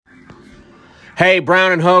Hey,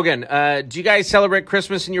 Brown and Hogan, do you guys celebrate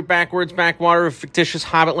Christmas in your backwater of fictitious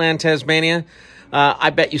Hobbitland, Tasmania? I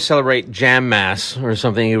bet you celebrate Jam Mass or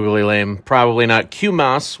something equally lame. Probably not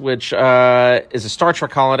Q-Mas, which is a Star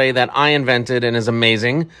Trek holiday that I invented and is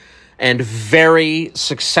amazing and very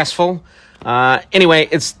successful. Anyway,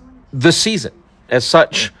 it's the season. As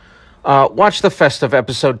such, watch the festive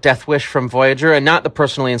episode Death Wish from Voyager and not the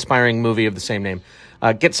personally inspiring movie of the same name.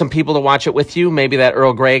 Get some people to watch it with you, maybe that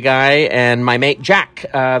Earl Grey guy and my mate Jack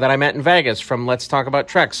that I met in Vegas from Let's Talk About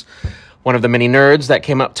Treks. One of the many nerds that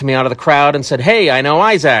came up to me out of the crowd and said, "Hey, I know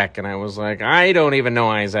Isaac." And I was like, "I don't even know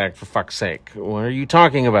Isaac, for fuck's sake. What are you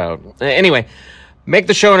talking about?" Anyway, make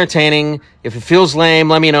the show entertaining. If it feels lame,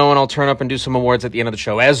 let me know and I'll turn up and do some awards at the end of the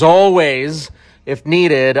show. As always, if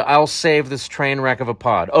needed, I'll save this train wreck of a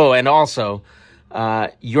pod. Oh, and also,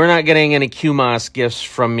 you're not getting any QMOS gifts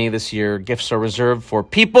from me this year. Gifts are reserved for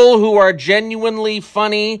people who are genuinely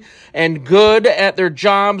funny and good at their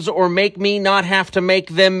jobs or make me not have to make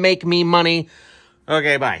them make me money.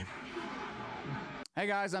 Okay, bye. Hey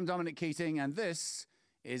guys, I'm Dominic Keating, and this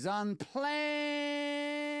is Unplanned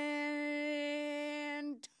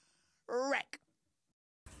Wreck.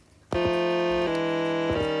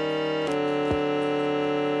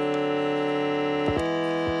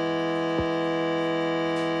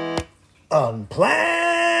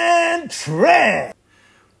 Unplanned Trek.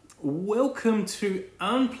 Welcome to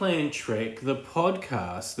Unplanned Trek, the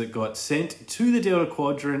podcast that got sent to the Delta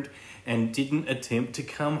Quadrant and didn't attempt to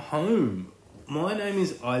come home. My name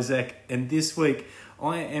is Isaac, and this week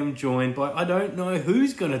I am joined by, I don't know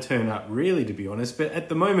who's going to turn up really, to be honest, but at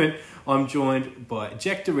the moment I'm joined by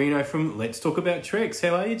Jack Dorino from Let's Talk About Treks.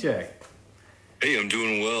 How are you, Jack? Hey, I'm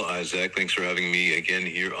doing well, Isaac. Thanks for having me again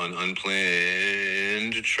here on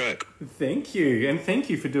Unplanned Trek. Thank you, and thank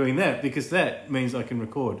you for doing that, because that means I can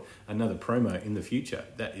record another promo in the future.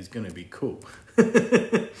 That is going to be cool.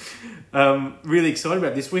 Really excited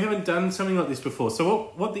about this. We haven't done something like this before.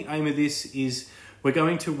 So what the aim of this is, we're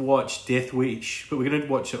going to watch Death Wish, but we're going to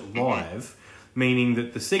watch it live, meaning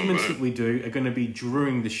that the segments that we do are going to be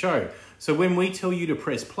during the show. So when we tell you to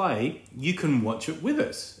press play, you can watch it with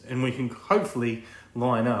us, and we can hopefully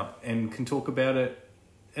line up and can talk about it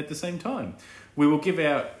at the same time. We will give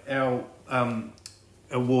out our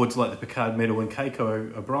awards like the Picard Medal and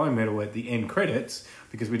Keiko O'Brien Medal at the end credits,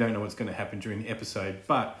 because we don't know what's going to happen during the episode,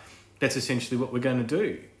 but that's essentially what we're going to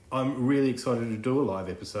do. I'm really excited to do a live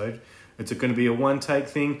episode. It's going to be a one-take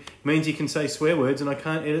thing. It means you can say swear words and I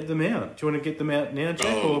can't edit them out. Do you want to get them out now,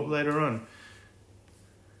 Jack, or later on?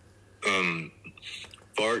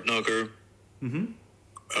 Fart knocker.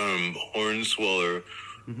 Hornswaller.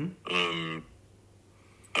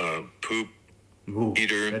 Poop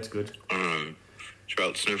eater. That's good.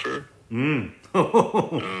 Trout sniffer.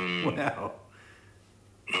 Wow.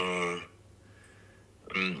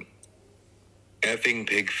 Effing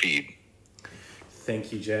pig feed.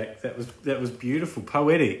 Thank you, Jack. That was beautiful,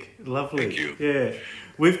 poetic, lovely. Thank you. Yeah,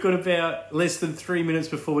 we've got about less than 3 minutes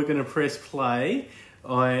before we're going to press play.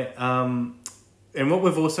 And what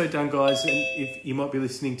we've also done, guys, and if you might be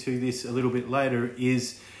listening to this a little bit later,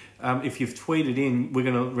 is if you've tweeted in, we're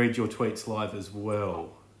going to read your tweets live as well.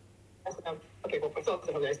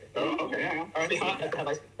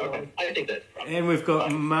 And we've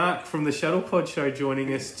got Mark from the Shuttle Pod Show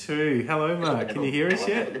joining us too. Hello, Mark. Can you hear us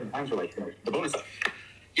yet?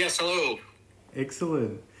 Yes, hello.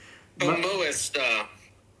 Excellent. Lowest.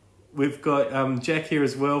 We've got Jack here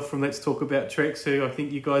as well from Let's Talk About Treks, who I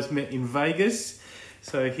think you guys met in Vegas.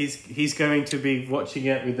 So he's going to be watching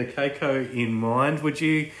out with the Keiko in mind. Would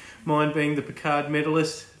you mind being the Picard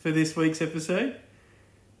medalist for this week's episode?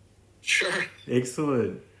 Sure.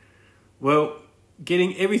 Excellent. Well,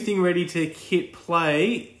 getting everything ready to hit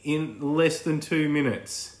play in less than 2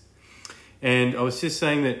 minutes. And I was just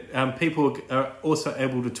saying that people are also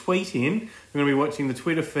able to tweet in. We're going to be watching the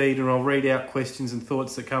Twitter feed, and I'll read out questions and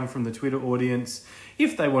thoughts that come from the Twitter audience,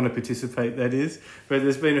 if they want to participate, that is. But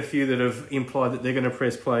there's been a few that have implied that they're going to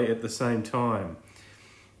press play at the same time.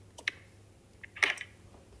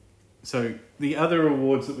 So the other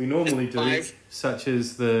awards that we normally do, such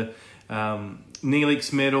as the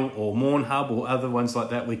Neelix Medal or Morn Hub or other ones like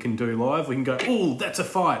that, we can do live. We can go, "Oh, that's a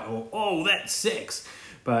fight," or "Oh, that's sex."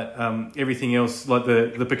 But everything else, like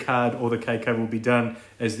the Picard or the Keiko, will be done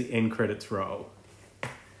as the end credits roll.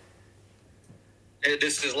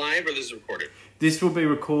 This is live or this is recorded? This will be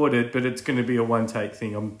recorded, but it's going to be a one-take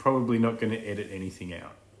thing. I'm probably not going to edit anything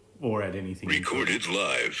out or add anything. Recorded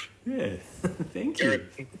live. Yeah, thank you.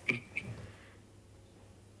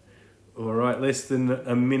 All right, less than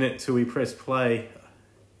a minute till we press play.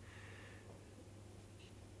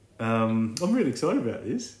 I'm really excited about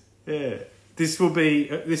this. Yeah. This will be.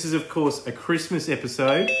 This is, of course, a Christmas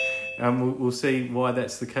episode. We'll see why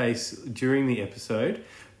that's the case during the episode,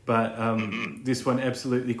 but this one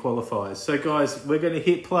absolutely qualifies. So, guys, we're going to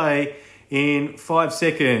hit play in 5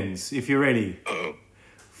 seconds. If you're ready.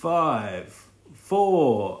 5,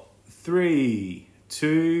 4, 3,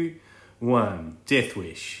 2, 1. Death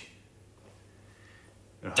Wish.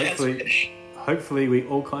 Hopefully we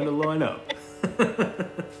all kind of line up.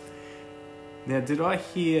 Now, did I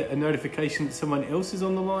hear a notification that someone else is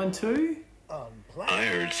on the line too? I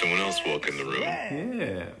heard someone else walk in the room.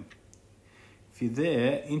 Yeah. If you're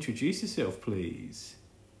there, introduce yourself, please.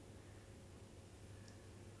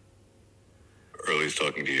 Early's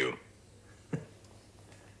talking to you.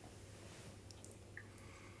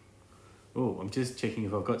 Oh, I'm just checking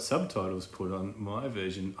if I've got subtitles put on my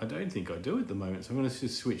version. I don't think I do at the moment, so I'm going to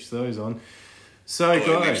just switch those on. So, I leave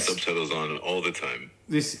guys, subtitles on all the time.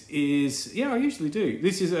 this is... Yeah, I usually do.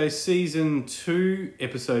 This is a Season 2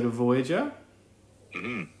 episode of Voyager.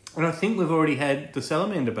 Mm-hmm. And I think we've already had the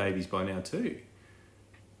Salamander babies by now too.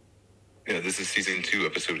 Yeah, this is Season 2,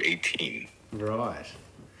 Episode 18. Right.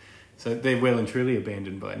 So they're well and truly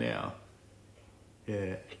abandoned by now.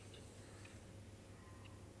 Yeah.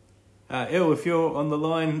 Elle, if you're on the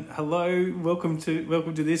line, hello, welcome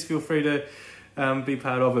to this. Feel free to be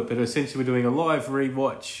part of it. But essentially, we're doing a live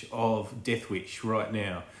rewatch of Death Wish right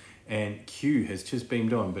now, and Q has just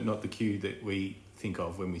beamed on, but not the Q that we think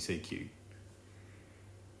of when we see Q.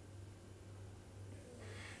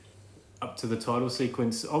 Up to the title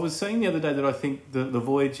sequence. I was saying the other day that I think the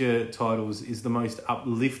Voyager titles is the most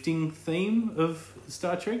uplifting theme of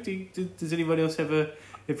Star Trek. Does anybody else have a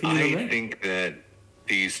opinion on that? I think that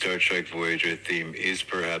the Star Trek Voyager theme is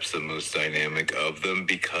perhaps the most dynamic of them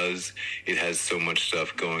because it has so much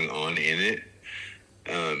stuff going on in it.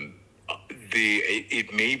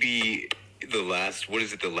 It may be the last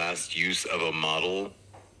use of a model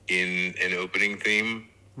in an opening theme.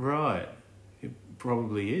 Right. It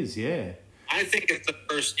probably is, yeah. I think it's the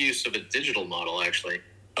first use of a digital model, actually.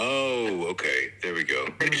 Oh, okay. There we go.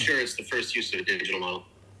 Pretty sure it's the first use of a digital model.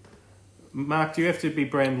 Mark, do you have to be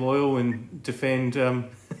brand loyal and defend the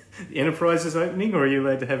Enterprise's opening, or are you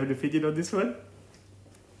allowed to have an opinion on this one?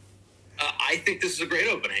 I think this is a great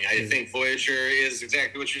opening. I think Voyager is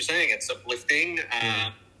exactly what you're saying. It's uplifting.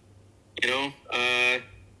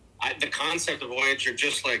 The concept of Voyager,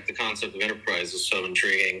 just like the concept of Enterprise, is so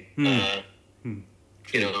intriguing.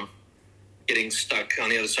 Getting stuck on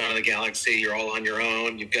the other side of the galaxy, you're all on your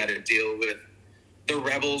own. You've got to deal with the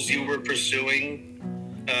rebels you were pursuing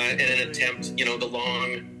in an attempt, the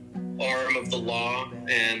long arm of the law,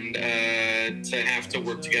 and to have to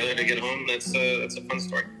work together to get home. That's a fun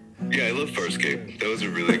story. Yeah, I love Farscape. That was a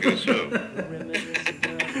really good show.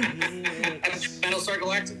 Battlestar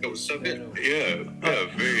Galactica was so good. Yeah,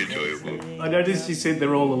 very enjoyable. I noticed you said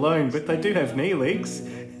they're all alone, but they do have Neelix.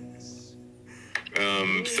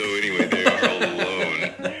 So anyway, they are all alone.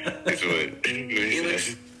 Is what he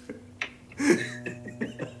said.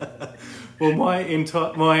 Well, my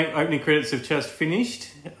opening credits have just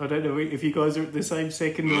finished. I don't know if you guys are at the same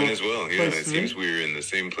second. Mine as well. Yeah, close it to me. seems we're in the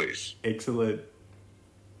same place. Excellent.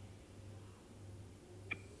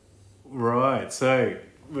 Right, so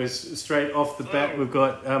we're straight off the bat. We've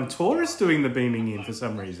got Taurus doing the beaming in for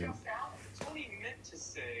some reason. What he meant to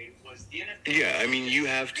say was the Yeah, I mean, you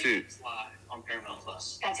have to... live on Paramount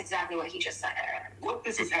Plus. That's exactly what he just said. What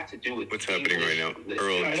does this have to do with What's happening right now?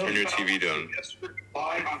 Earl, turn your TV down.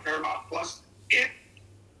 Live on Paramount Plus.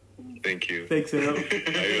 Thank you. Thanks, Earl.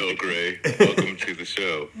 Hi, Earl Grey. Welcome to the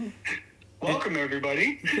show. Welcome,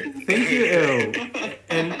 everybody. Thank you, Earl.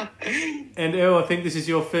 And Earl, I think this is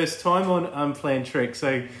your first time on Unplanned Trek,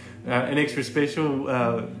 so an extra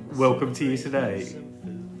special welcome to you today.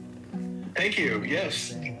 Thank you.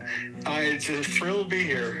 Yes. It's a thrill to be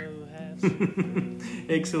here.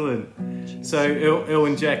 Excellent. So Earl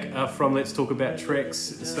and Jack are from Let's Talk About Treks.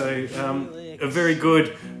 So a very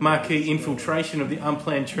good marquee infiltration of the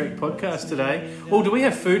Unplanned Trek podcast today. Oh, do we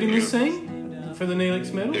have food in this scene for the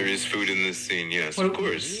Neelix medal? There is food in this scene, yes, of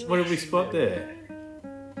course. What did we spot there?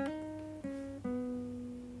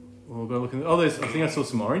 We'll go look. I think I saw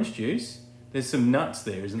some orange juice. There's some nuts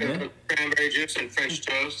there, isn't there? Cranberry juice and French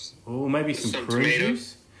toast. Oh, maybe some prune tomatoes.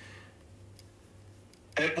 juice.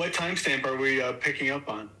 At what timestamp are we picking up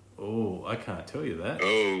on? Oh, I can't tell you that.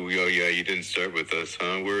 Oh, yeah, you didn't start with us,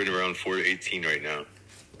 huh? We're at around 4:18 right now.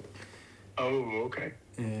 Oh, okay.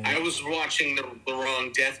 Yeah. I was watching the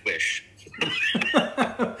wrong Death Wish.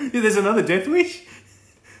 Yeah, there's another Death Wish?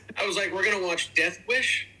 I was like, we're going to watch Death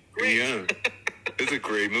Wish? Great. Yeah. It's a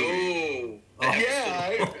great movie. Oh.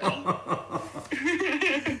 Yeah.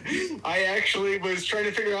 I actually was trying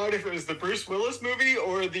to figure out if it was the Bruce Willis movie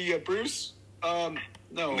or the Bruce. No.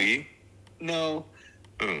 Lee? No.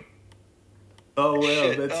 Oh. Oh wow,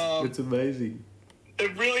 Shit, that's amazing. The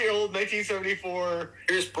really old 1974.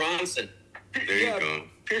 Pierce Bronson. There you go.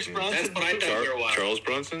 Pierce Bronson. That's what I thought you were watching. Charles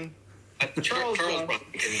Bronson? Charles Bronson.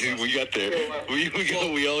 We got there.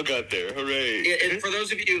 We all got there. Hooray. Yeah, and for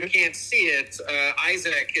those of you who can't see it,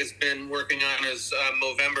 Isaac has been working on his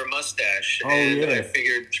Movember mustache. Oh, and yeah. I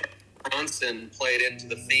figured Charles Bronson played into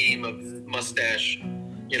the theme of mustache,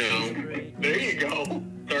 There you go.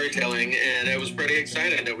 storytelling. And I was pretty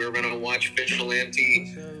excited that we were going to watch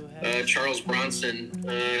Vigilante Charles Bronson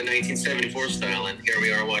 1974 style. And here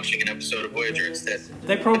we are watching an episode of Voyager instead.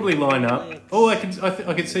 They probably line up. Oh, I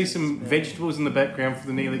could see some vegetables in the background for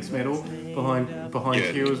the Neelix medal behind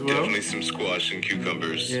Q as well. Definitely some squash and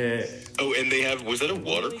cucumbers. Yeah. Oh, and they have, was that a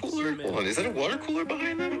water cooler? Hold on, is that a water cooler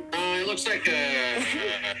behind them? It looks like a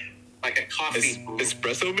coffee.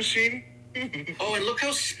 Espresso machine? Oh, and look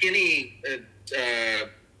how skinny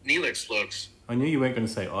Neelix looks. I knew you weren't going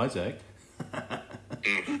to say Isaac.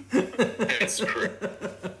 That's correct.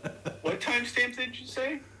 What timestamp did you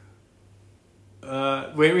say?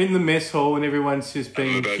 We're in the mess hall and everyone's just I'm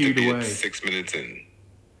being about to queued be away. at 6 minutes in.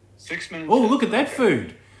 6 minutes. Oh, look at that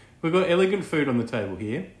food. We've got elegant food on the table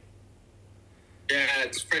here. Yeah,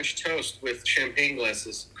 it's French toast with champagne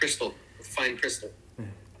glasses, fine crystal.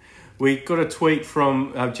 We got a tweet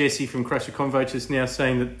from Jessie from Crusher Convo just now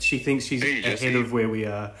saying that she thinks she's Hey, ahead Jessie. of where we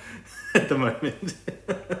are at the moment.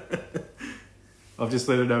 I've just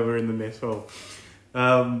let her know we're in the mess hall.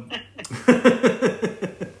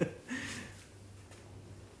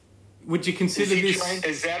 Would you Is consider he this... trying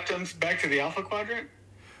to zap them back to the Alpha Quadrant?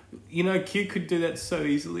 Q could do that so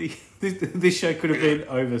easily. This show could have been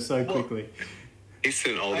over so quickly. He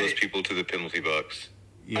sent all those people to the penalty box.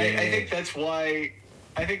 Yeah. I think that's why.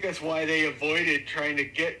 I think that's why they avoided trying to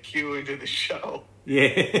get Q into the show. Yeah.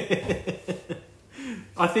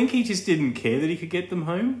 I think he just didn't care that he could get them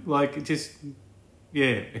home.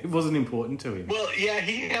 It wasn't important to him. Well, yeah,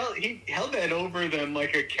 he held that over them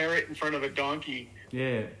like a carrot in front of a donkey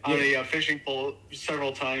Yeah. on a fishing pole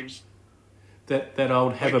several times. That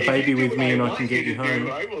old have Like, a if baby you do with what me and I want can get you to do,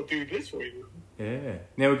 home. I will do this for you. Yeah.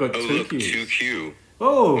 Now we've got Oh, two look, Qs. 2Q.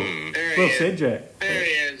 Oh, There he well is. said, Jack. There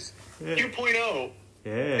he is. Yeah. 2.0.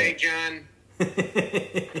 Hey, Yeah. John.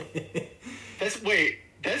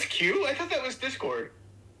 That's Q? I thought that was Discord.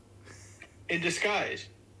 In disguise.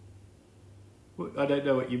 I don't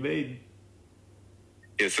know what you mean.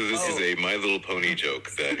 Yeah, so this is a My Little Pony joke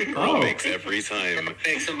that Oh. Earl makes every time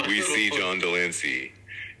Makes a My we Little see Pony. John Delancey.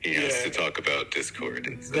 He has Yeah. to talk about Discord.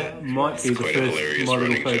 It's, That might be the quite a first hilarious My Little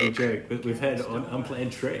running Pony joke. joke that we've had on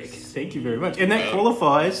Unplanned Trek. Thank you very much. And that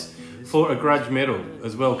qualifies for a grudge medal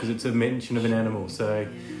as well because it's a mention of an animal. So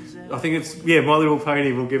I think it's My Little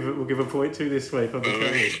Pony. We'll give a point to this week on the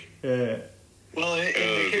Okay. show. Yeah. Well, in the the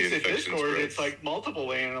case of infection Discord, spreads. it's like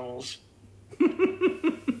multiple animals.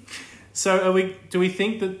 So do we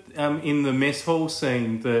think that in the mess hall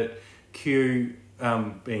scene that Q,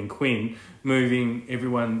 being Quinn, moving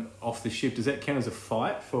everyone off the ship, does that count as a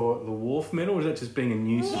fight for the Worf medal, or is that just being a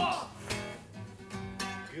nuisance?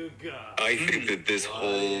 I think that this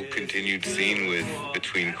whole continued scene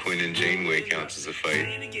between Quinn and Janeway counts as a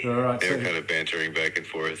fight. All right, They're so kind of bantering back and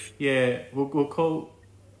forth. yeah,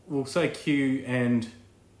 we'll say Q and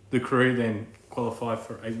the crew then qualify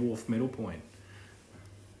for a Worf medal point.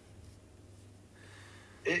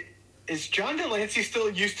 Is John Delancey still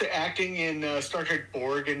used to acting in Star Trek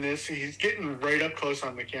Borg in this? He's getting right up close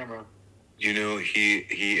on the camera. You know, he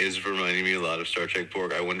is reminding me a lot of Star Trek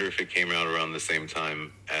Borg. I wonder if it came out around the same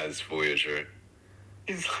time as Voyager.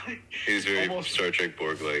 He's like... He's very Almost. Star Trek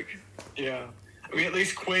Borg-like. Yeah. I mean, at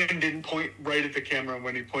least Quinn didn't point right at the camera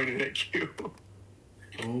when he pointed at Q.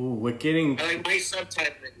 Oh, we're getting I like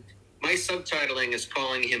my subtitling is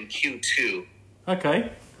calling him Q2.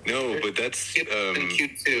 okay. No, but that's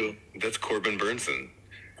Q2. that's Corbin Burnson.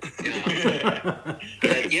 Yeah. Yes,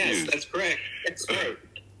 Confused. that's correct. That's right.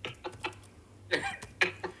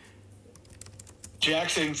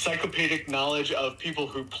 Jack's encyclopedic knowledge of people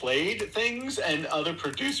who played things and other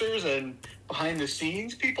producers and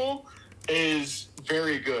behind-the-scenes people is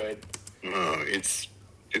very good. Oh, it's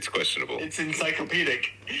questionable. It's encyclopedic.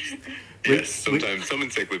 Yes, sometimes some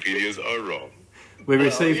encyclopedias are wrong. We Well,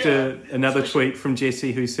 received yeah. another tweet from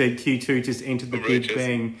Jessie who said Q2 just entered the All right, Big Jessie.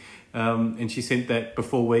 Bang, and she sent that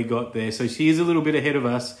before we got there. So she is a little bit ahead of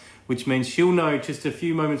us, which means she'll know just a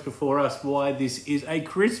few moments before us why this is a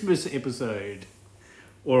Christmas episode.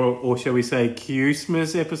 Or shall we say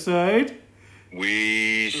Q-smas episode?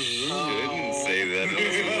 We shouldn't say that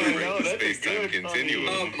unless we want to break No, the that's a space-time good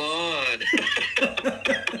continuum. Come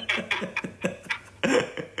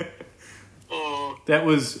That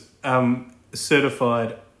was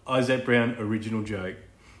certified Isaac Brown original joke.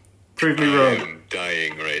 Prove me wrong. I'm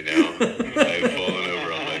dying right now. I've fallen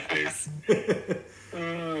over on my face.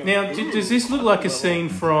 Now, does this look like a scene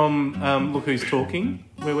from Look Who's Talking,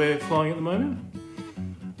 where we're flying at the moment?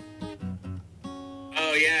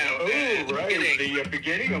 Oh yeah. Oh, the right. beginning. The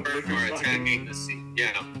beginning of Look We're Who's attacking Talking. the scene.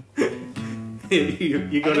 Yeah. you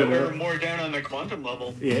I got thought we were it. more down on the quantum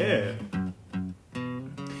level. Yeah.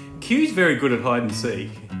 Q's very good at hide and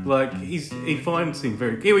seek. Like, he finds him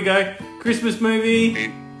very... Here we go. Christmas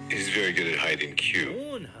movie. He's very good at hiding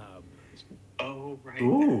Q. Oh, right.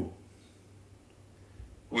 Ooh.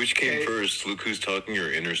 Which came Okay. first, Look Who's Talking or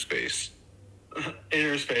Inner Space?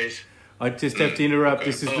 Inner space. I just have to interrupt.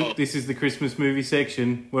 Okay. This is the Christmas movie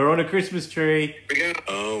section. We're on a Christmas tree. We go.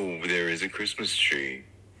 Oh, there is a Christmas tree.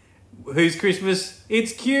 Whose Christmas?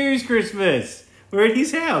 It's Q's Christmas. We're at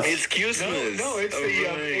his house. It's Christmas. No, it's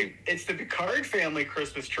Right. it's the Picard family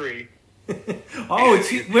Christmas tree. Oh,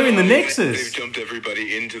 we're in the They've Nexus. jumped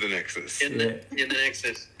everybody into the Nexus. In the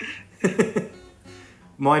Nexus.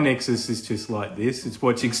 My Nexus is just like this. It's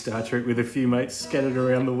watching Star Trek with a few mates scattered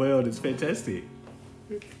around the world. It's fantastic.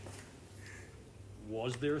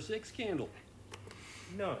 Was there a sex candle?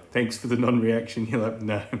 No. Thanks for the non-reaction. You're like,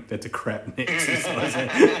 no, that's a crap Nexus. I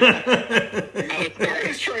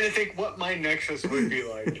was trying to think what my Nexus would be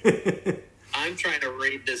like. I'm trying to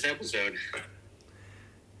rate this episode.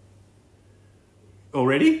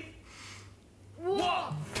 Already?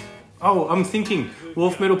 Oh, I'm thinking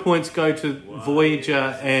Wolf Metal points go to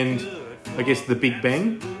Voyager and I guess the Big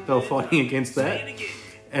Bang. They were fighting against that.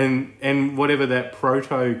 And whatever that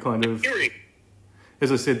proto kind of... Eerie.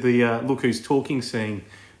 As I said, the Look Who's Talking scene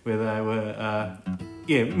where they were,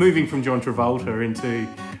 moving from John Travolta into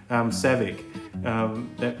Savick.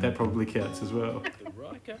 That probably counts as well.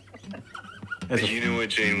 As a- You know what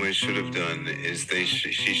Janeway should have done is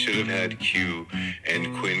she should have had Q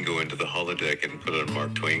and Quinn go into the holodeck and put on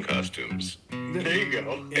Mark Twain costumes There you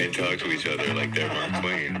go. and talk to each other like they're Mark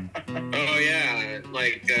Twain. Oh yeah,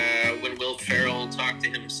 like when Will Ferrell talked to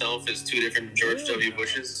himself as two different George W.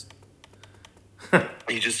 Bushes.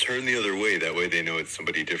 You just turn the other way. That way they know it's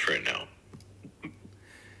somebody different now.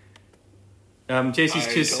 Jesse's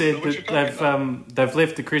I just don't know said what you're that they've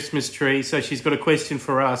left the Christmas tree, so she's got a question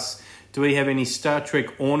for us. Do we have any Star Trek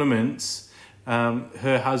ornaments?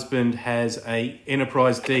 Her husband has a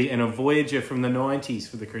Enterprise D and a Voyager from the 90s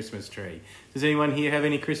for the Christmas tree. Does anyone here have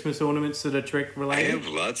any Christmas ornaments that are Trek I related? have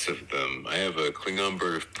lots of them. I have a Klingon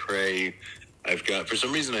bird of prey. I've got, for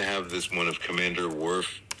some reason, I have this one of Commander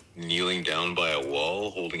Worf kneeling down by a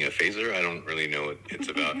wall holding a phaser. I don't really know what it's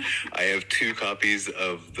about. I have 2 copies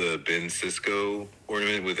of the Ben Sisko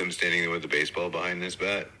ornament with him standing there with a baseball behind his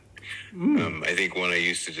bat. I think one I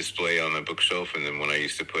used to display on my bookshelf, and then one I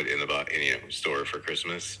used to put in the store for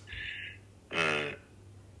Christmas.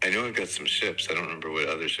 I know I've got some ships. I don't remember what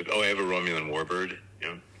other ships. Oh, I have a Romulan warbird.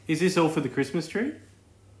 Yeah. Is this all for the Christmas tree?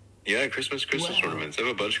 Yeah, Christmas ornaments. I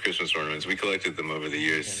have a bunch of Christmas ornaments. We collected them over the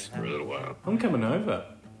years for a little while. I'm coming over.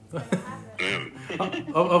 Yeah.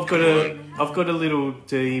 I've got a little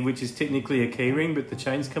D, which is technically a key ring, but the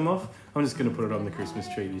chains come off. I'm just going to put it on the Christmas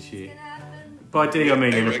tree this year. By D, I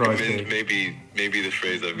mean I Enterprise recommend D. maybe the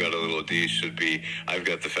phrase "I've got a little D" should be "I've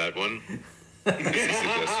got the fat one." That's a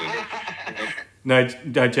suggestion.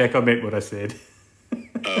 No, Jack, I meant what I said.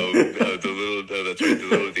 Oh, that's right. The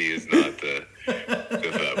little D is not the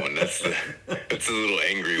fat one. That's the little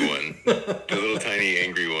angry one. The little tiny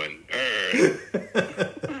angry one. Arr.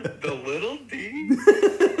 The little D?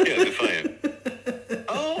 Yeah, defiant.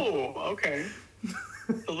 Oh, okay.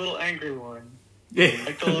 The little angry one. Yeah.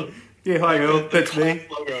 Like the Yeah, hi, Earl. That's me.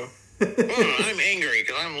 logo. I'm angry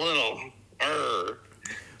because I'm little. Arr.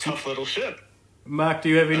 Tough little ship. Mark, do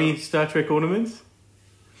you have any Star Trek ornaments?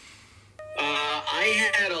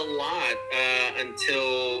 I had a lot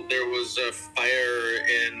until there was a fire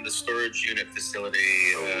in the storage unit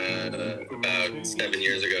facility about 7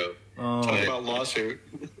 years ago. Oh, Talk about lawsuit.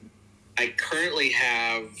 I currently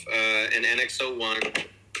have an NX-01,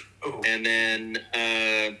 and then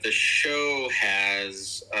the show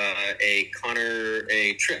has a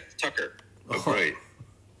Trip Tucker. Oh, great.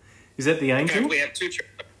 is that the In fact, Angel? we have 2 Trip.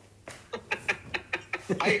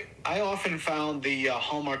 I often found the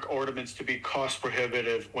Hallmark ornaments to be cost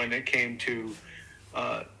prohibitive when it came to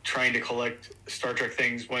trying to collect Star Trek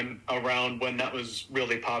things when that was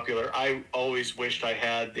really popular. I always wished I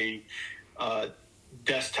had the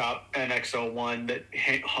desktop NX-01 that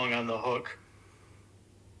hung on the hook.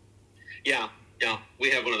 Yeah,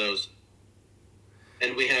 we have one of those.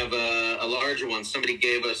 And we have a larger one. Somebody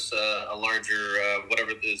gave us a larger,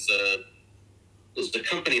 whatever this, There's a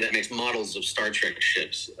company that makes models of Star Trek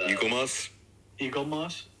ships. Eagle Moss? Eagle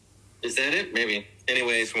Moss? Is that it? Maybe.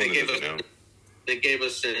 Anyways, They gave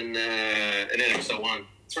us an NX-01.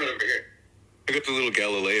 It's right over here. I got the little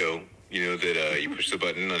Galileo, that you push the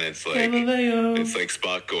button and it's like Galileo. It's like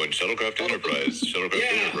Spock going Shuttlecraft Enterprise, Shuttlecraft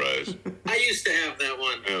Enterprise. I used to have that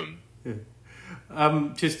one.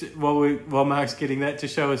 Just while Mark's getting that to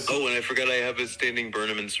show us. Oh, and I forgot I have a standing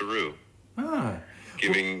Burnham and Saru.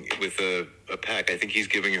 Giving with a pack. I think he's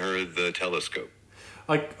giving her the telescope.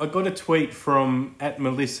 I got a tweet from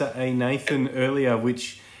 @Melissa A. Nathan earlier,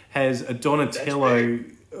 which has a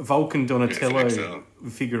Vulcan Donatello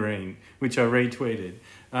figurine, which I retweeted.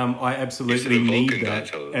 I absolutely need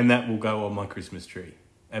that, Donatello. And that will go on my Christmas tree.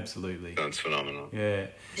 Absolutely. Sounds phenomenal. Yeah.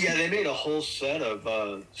 Yeah, they made a whole set of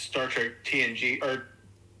Star Trek TNG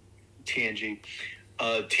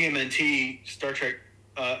TMNT Star Trek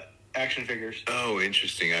action figures. Oh,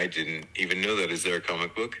 interesting. I didn't even know that. Is there a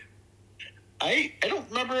comic book? I don't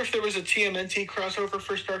remember if there was a TMNT crossover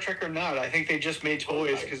for Star Trek or not. I think they just made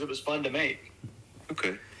toys because it was fun to make.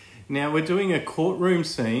 Okay. Now we're doing a courtroom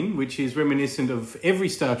scene, which is reminiscent of every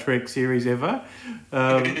Star Trek series ever,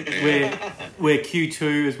 where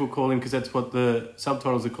Q2, as we'll call him, because that's what the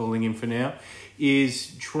subtitles are calling him for now,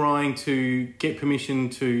 is trying to get permission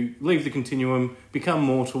to leave the continuum, become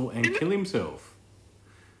mortal, and kill himself.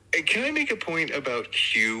 Can I make a point about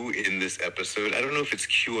Q in this episode? I don't know if it's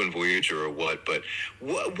Q on Voyager or what, but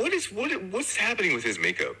what's happening with his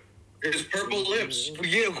makeup? His purple lips.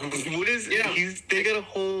 Yeah, what is? Yeah. They got a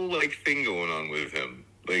whole thing going on with him.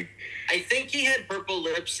 I think he had purple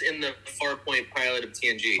lips in the Farpoint pilot of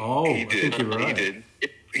TNG. Oh, he did. You're right. He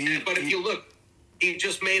did. But if you look, he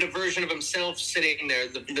just made a version of himself sitting there.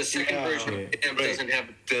 The second version of him doesn't have.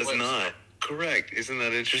 Does lips. Not. Correct. Isn't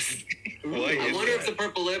that interesting? Why? I wonder if the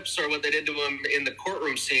purple lips are what they did to him in the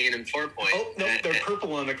courtroom scene in Farpoint. Oh no, they're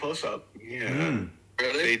purple on the close-up. Yeah.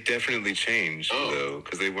 They definitely changed, though,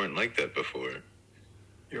 because they weren't like that before.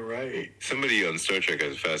 You're right. Somebody on Star Trek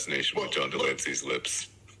has a fascination with John Delancey's lips.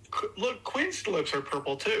 Look, Quinn's lips are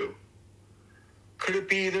purple, too. Could it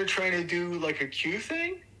be they're trying to do, a Q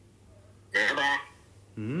thing?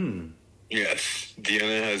 Yes.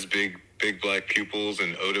 Deanna has big black pupils,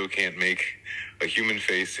 and Odo can't make a human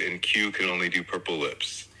face, and Q can only do purple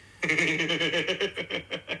lips.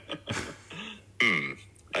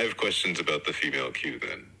 I have questions about the female Q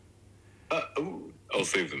then. I'll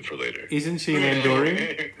save them for later. Isn't she an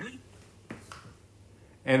Andorian?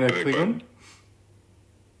 And a Klingon?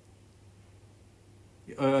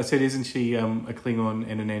 I said, isn't she a Klingon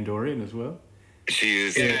and an Andorian as well? She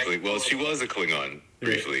is well, she was a Klingon,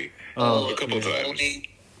 briefly. Oh, a couple times.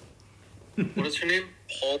 What is her name?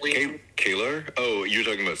 Pauline? Kalar? Oh, you're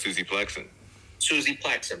talking about Susie Plaxton. Susie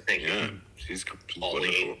Plaxton, thank you. Yeah, she's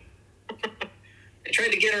wonderful. I tried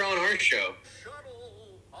to get her on our show.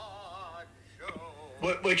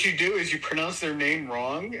 What you do is you pronounce their name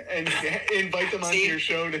wrong and invite them onto your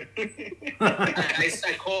show.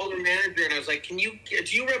 I called her manager and I was like, do you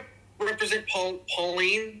represent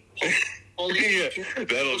Pauline? Pauline? Yeah,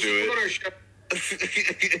 that'll do it. On our show.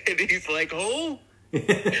 And he's like, oh?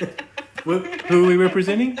 Who are we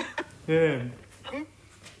representing? Yeah.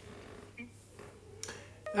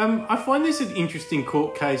 I find this an interesting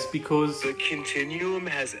court case because the Continuum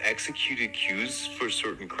has executed Qs for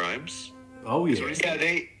certain crimes. Oh yeah, yeah.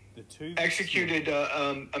 They executed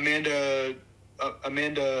Amanda's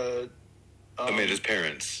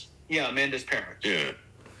parents. Yeah, Amanda's parents. Yeah.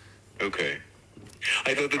 Okay.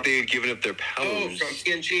 I thought that they had given up their powers. Oh, from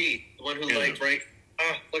TNG, the one who right?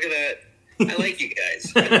 Oh, look at that. I like you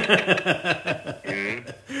guys.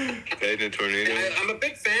 Head in a tornado. I'm a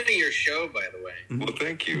big fan of your show, by the way. Well,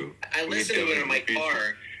 thank you. I listen to it in my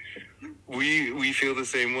car. We feel the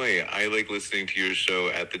same way. I like listening to your show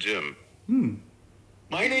at the gym.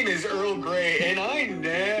 My name is Earl Grey, and I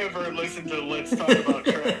never listen to Let's Talk About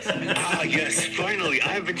Treks. Yes, finally.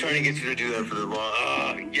 I've been trying to get you to do that for the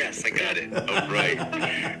long... yes, I got it. Oh, right.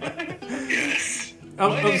 Yes.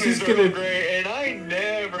 My name is Earl Grey, and I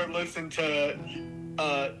never listen to...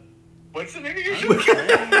 what's the name of your show?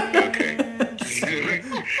 Okay.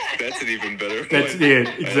 That's an even better one. Exactly. I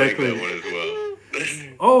like that one as well.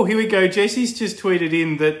 Oh, here we go. Jesse's just tweeted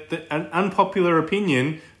in that an unpopular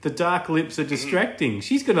opinion, the dark lips are distracting.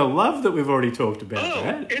 She's going to love that we've already talked about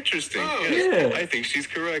that. Interesting. Oh, yeah. I think she's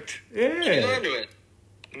correct. Yeah. She's onto it.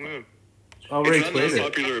 Yeah. I'll it's not retweet a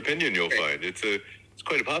popular opinion you'll find. It's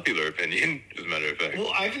quite a popular opinion, as a matter of fact.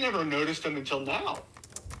 Well, I've never noticed them until now.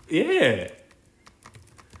 Yeah.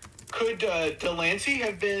 Could Delancey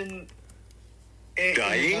have been...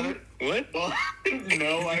 dying? What? Well,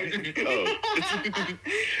 no,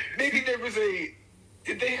 maybe there was a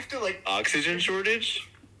Did they have to like? Oxygen shortage?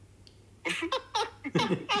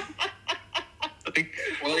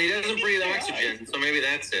 Well, he doesn't breathe oxygen, so maybe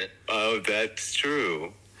that's it. Oh, that's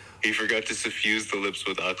true. He forgot to suffuse the lips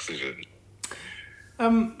with oxygen.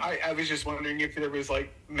 I was just wondering if there was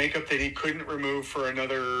like makeup that he couldn't remove for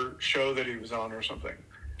another show that he was on or something.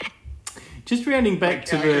 Just rounding back Like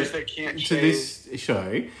to actors that can't this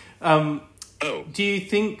show. Do you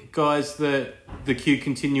think, guys, that the Q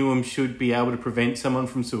continuum should be able to prevent someone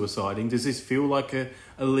from suiciding? Does this feel like a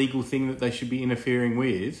legal thing that they should be interfering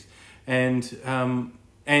with? And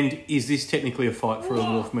is this technically a fight for a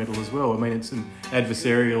Wolf medal as well? I mean, it's an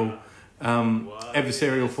adversarial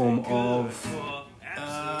form of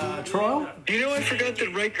trial. You know, I forgot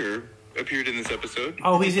that Riker appeared in this episode.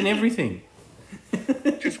 Oh, he's in everything.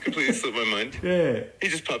 Just completely slipped my mind. Yeah. He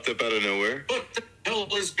just popped up out of nowhere. What the hell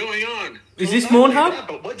is going on? Is this Mornhub? Yeah,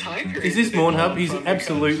 but what time period? Is this did they Mornhub? come He's from?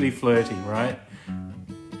 absolutely flirting, right?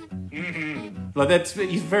 Mm-hmm. Like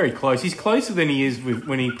he's very close. He's closer than he is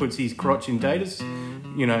when he puts his crotch in Data's,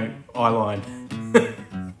 eyeline.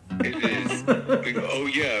 It is. Oh,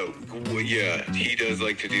 yeah. Well, yeah, he does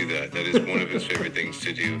like to do that. That is one of his favorite things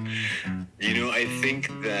to do. You know, I think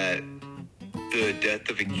that the death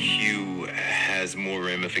of a Q has more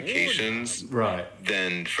ramifications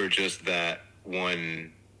than for just that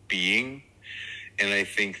one being. And I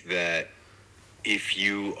think that if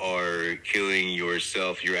you are killing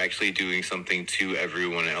yourself, you're actually doing something to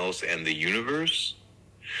everyone else and the universe.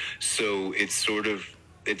 So it sort of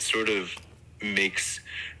makes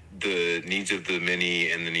the needs of the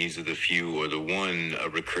many and the needs of the few or the one a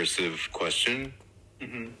recursive question.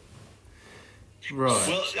 Mm-hmm. Right.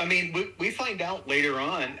 Well, I mean, we find out later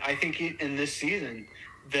on, I think in this season,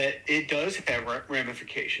 that it does have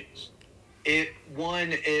ramifications. If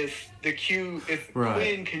Quinn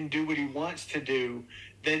can do what he wants to do,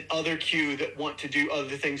 then other Q that want to do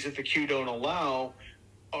other things that the Q don't allow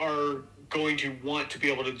are going to want to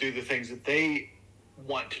be able to do the things that they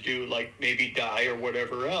want to do, like maybe die or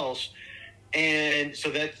whatever else. And so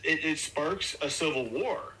that it sparks a civil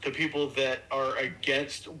war. The people that are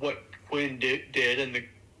against what Quinn did and the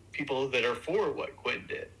people that are for what Quinn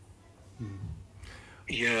did.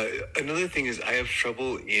 Yeah, another thing is I have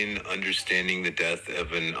trouble in understanding the death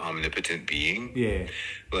of an omnipotent being. Yeah.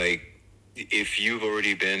 Like, if you've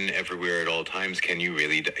already been everywhere at all times, can you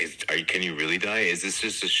really can you really die? Is this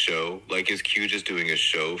just a show? Like, is Q just doing a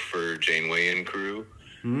show for Janeway and crew?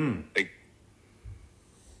 Like,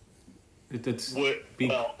 That's big.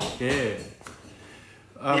 Well, yeah.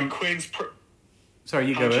 When Quinn's sorry,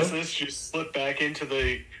 you go. Consciousness just slip back into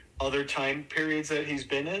the other time periods that he's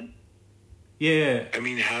been in. Yeah. I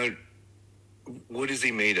mean, what is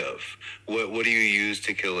he made of? What do you use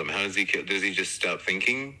to kill him? How does he kill? Does he just stop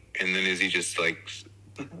thinking? And then is he just like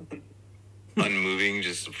unmoving,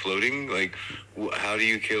 just floating? Like, how do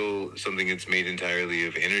you kill something that's made entirely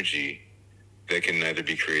of energy that can neither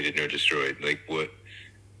be created nor destroyed? Like, what?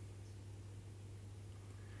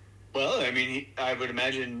 Well, I mean, I would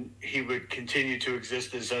imagine he would continue to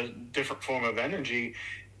exist as a different form of energy,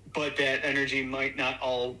 but that energy might not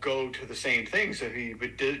all go to the same thing. So he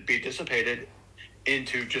would be dissipated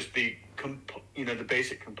into just the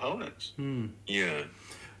basic components. Yeah.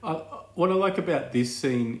 What I like about this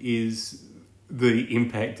scene is the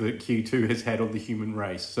impact that Q2 has had on the human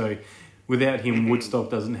race. So without him, Woodstock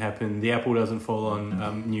doesn't happen. The apple doesn't fall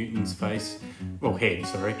on Newton's face, or head.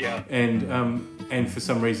 Sorry. Yeah. And for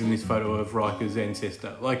some reason, this photo of Riker's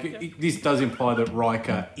ancestor, this does imply that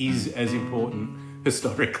Riker is as important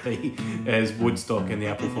historically as Woodstock and the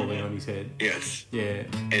apple falling on his head. Yes. Yeah.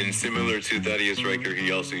 And similar to Thaddeus Riker,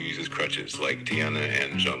 he also uses crutches like Tiana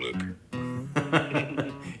and Jean-Luc.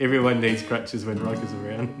 Everyone needs crutches when Riker's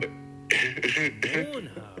around.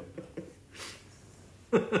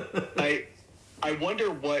 I wonder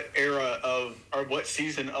what era or what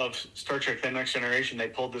season of Star Trek: The Next Generation they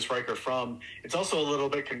pulled this Riker from. It's also a little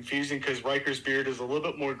bit confusing because Riker's beard is a little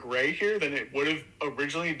bit more gray here than it would have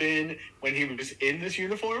originally been when he was in this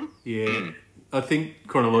uniform. Yeah. I think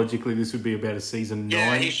chronologically this would be about a season 9.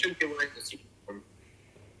 Yeah, he should be wearing this uniform.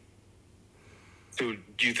 So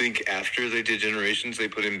do you think after they did Generations, they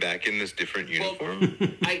put him back in this different uniform? Well,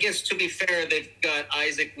 I guess to be fair, they've got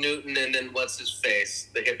Isaac Newton and then what's his face,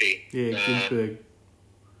 the hippie. Yeah, Ginsberg.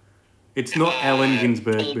 It's not Allen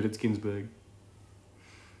Ginsberg, but it's Ginsberg.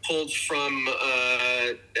 Pulled from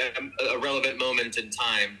a relevant moment in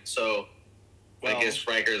time, so I guess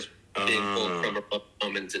Riker's being pulled from a relevant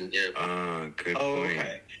moment in good point.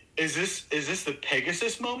 Okay. Is this the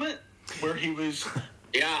Pegasus moment where he was?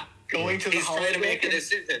 Yeah. Going to the He's holodeck. trying to make a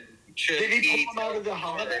decision. Did he pull him out of the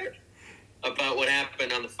holodeck? about what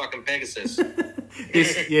happened on the fucking Pegasus.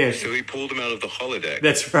 Yes. So he pulled him out of the holodeck.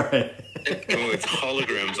 That's right. Oh, it's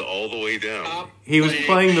holograms all the way down. He was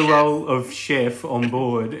playing the role of chef on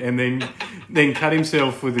board, and then cut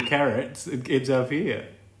himself with the carrots. It ends up here.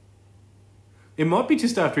 It might be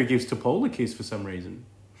just after he gives T'Pol a kiss for some reason.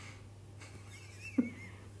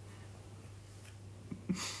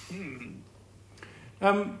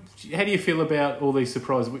 How do you feel about all these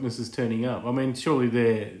surprise witnesses turning up? I mean,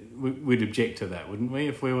 surely we'd object to that, wouldn't we,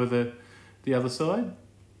 if we were the other side?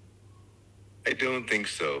 I don't think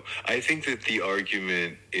so. I think that the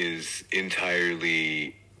argument is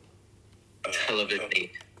entirely Television.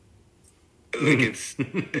 like it's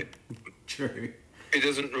True. it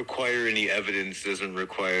doesn't require any evidence, doesn't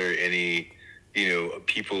require any,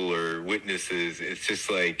 people or witnesses. It's just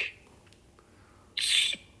like,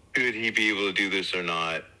 should he be able to do this or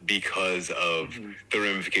not because of the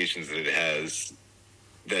ramifications that it has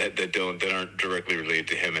that aren't directly related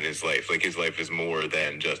to him and his life. Like, his life is more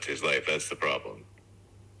than just his life. That's the problem.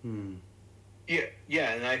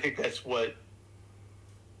 Yeah, and I think that's what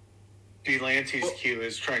Delancey's Q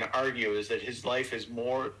is trying to argue, is that his life is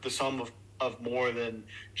more the sum of more than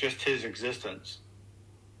just his existence.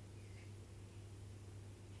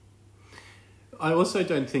 I also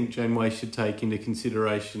don't think Janeway should take into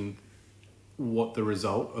consideration what the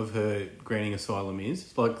result of her granting asylum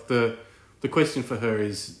is. Like, the question for her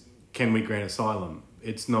is, can we grant asylum?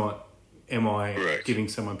 It's not, am I giving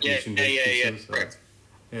someone permission to commit suicide? Correct.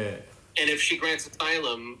 Yeah. And if she grants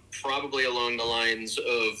asylum, probably along the lines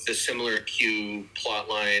of the similar Q plot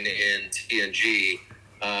line in TNG,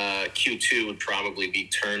 Q2 would probably be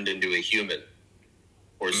turned into a human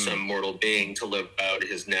or some mortal being to live out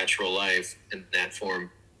his natural life in that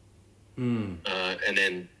form, and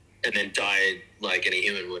then die like any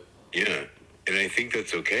human would. Yeah, and I think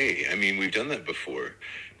that's okay. I mean, we've done that before,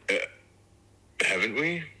 haven't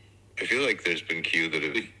we? I feel like there's been Q that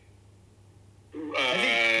have.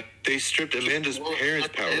 They stripped Amanda's parents'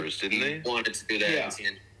 powers, didn't they? Wanted to do that. Yeah. In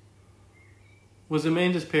TNG. Was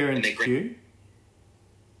Amanda's parents Q?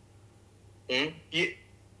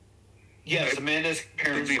 Yes, Amanda's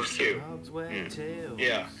parents were Q.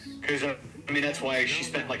 Yeah, because that's why she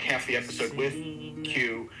spent like half the episode with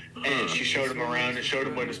Q, and she showed him around and showed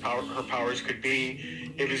him what her powers could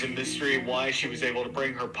be. It was a mystery why she was able to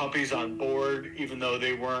bring her puppies on board, even though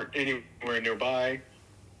they weren't anywhere nearby.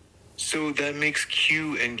 So that makes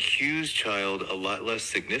Q and Q's child a lot less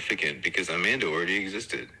significant because Amanda already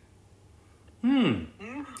existed.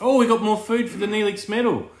 Oh, we got more food for the Neelix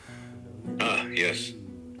medal. Ah, yes.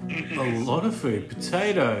 A lot of food.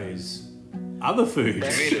 Potatoes. Other food.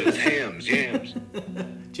 Tomatoes, hams, yams.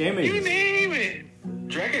 Jammies. You name it.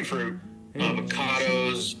 Dragon fruit.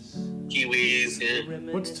 Avocados, kiwis.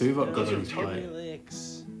 Yeah. What's Tuvok got on his plate?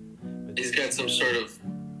 He's got some sort of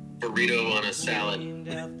burrito on a salad.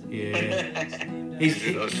 Yeah. Is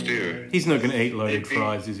it austere? He's not going to eat loaded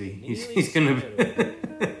fries, is he? He's going to...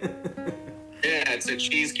 Yeah, it's a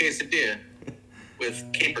cheese quesadilla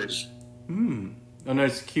with capers. I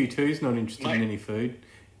noticed Q2's not interested in any food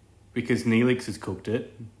because Neelix has cooked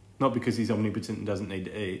it, not because he's omnipotent and doesn't need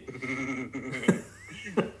to eat.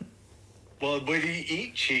 Well, would he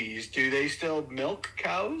eat cheese? Do they still milk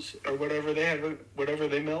cows or whatever they have? Whatever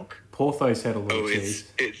they milk? Porthos had a lot of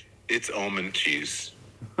cheese. It's almond cheese.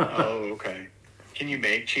 Oh, okay. Can you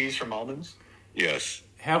make cheese from almonds? Yes.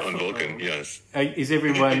 On Vulcan, yes. Is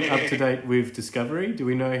everyone up to date with Discovery? Do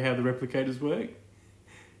we know how the replicators work?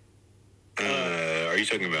 Are you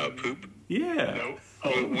talking about poop? Yeah. No.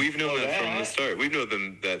 Well, we've known that from the start. We've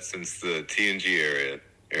known that since the TNG era.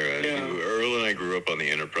 Yeah. Earl and I grew up on the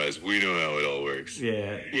Enterprise. We know how it all works.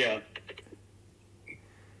 Yeah. Yeah.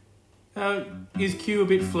 Is Q a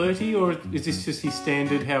bit flirty, or is this just his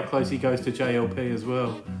standard how close he goes to JLP as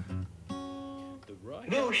well?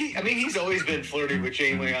 No, he's always been flirty with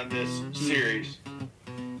Janeway on this series.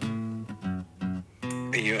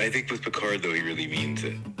 I think with Picard, though, he really means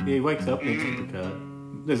it. Yeah, he wakes up next to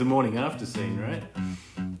Picard. There's a morning after scene, right?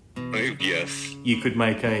 Yes. You could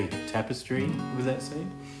make a tapestry with that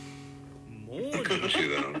scene. Could do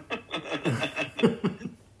that.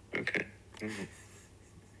 Okay.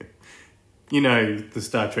 You know, the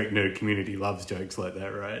Star Trek nerd community loves jokes like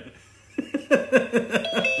that, right?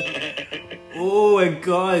 Oh, and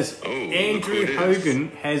guys, Andrew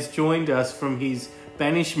Hogan has joined us from his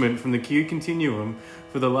banishment from the Q Continuum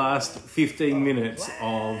for the last 15 minutes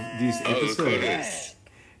of this episode.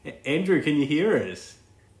 Andrew, can you hear us?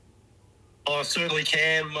 I certainly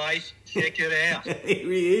can, mate. Check it out.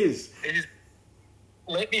 Here he is.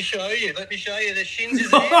 Let me show you. The shins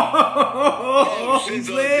is there. Oh, he's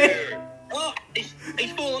there. Oh, he's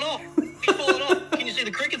fallen off. He's falling off. Can you see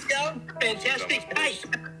the crickets going? Fantastic. Hey,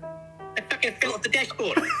 I fucking fell off the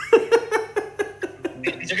dashboard.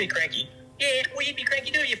 He's a bit cranky. Yeah, well, you'd be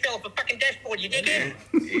cranky too. You fell off the fucking dashboard, you dickhead.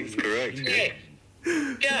 He's correct. Yeah.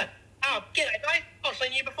 Yeah. Oh, g'day, mate. I've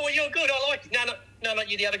seen you before. You're good. I like you. No, not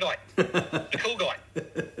you, the other guy. The cool guy.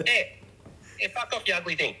 Yeah. Yeah, fuck off, you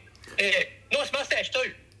ugly thing. Yeah. Nice mustache,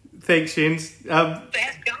 too. Thanks, Shins. How's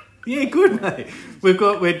it going? Yeah, good, mate.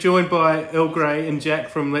 We're joined by Earl Grey and Jack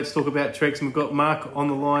from Let's Talk About Treks, and we've got Mark on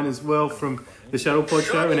the line as well from the Shuttle Pod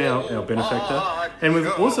Show and our benefactor. And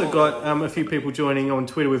we've also got a few people joining on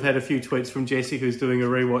Twitter. We've had a few tweets from Jesse, who's doing a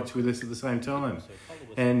rewatch with us at the same time.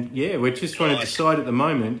 And yeah, we're just trying to decide at the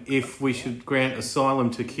moment if we should grant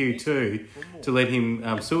asylum to Q2 to let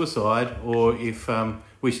him suicide, or if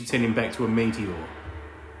we should send him back to a meteor.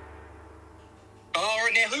 Oh,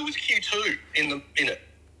 right, now, who was Q2 in it?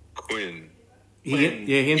 Quinn.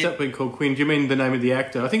 He ends up being called Quinn. Do you mean the name of the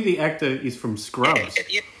actor? I think the actor is from Scrubs.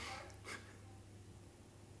 Yeah.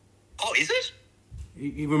 Oh, is it?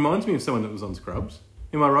 He reminds me of someone that was on Scrubs.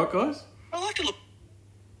 Am I right, guys? I'll have to look.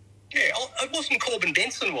 Yeah, it wasn't Corbin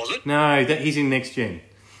Benson, was it? No, he's in Next Gen.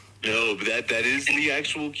 No, but that is the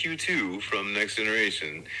actual Q2 from Next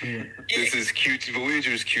Generation. Yeah. This is Q2.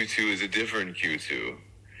 Voyager's Q2 is a different Q2.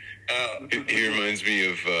 He reminds me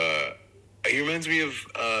of.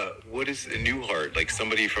 What is a Newhart? Like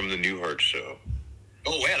somebody from the Newhart show.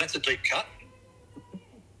 Oh wow, that's a deep cut.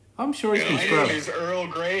 I'm sure he's from My name Scrubs. is Earl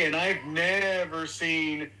Grey, and I've never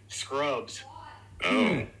seen Scrubs.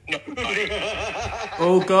 Oh. No.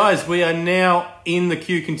 Oh, guys, we are now in the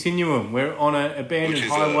Q continuum. We're on an abandoned Which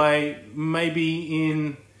is highway, maybe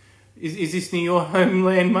in... Is this near your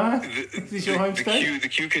homeland, Mark? Is this your home state? The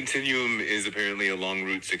Q continuum is apparently along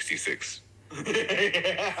Route 66. I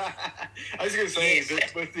was going to say,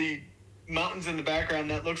 with the mountains in the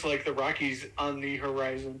background, that looks like the Rockies on the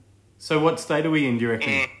horizon. So what state are we in, do you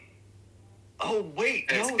reckon? Oh, wait,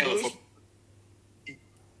 That's no, California.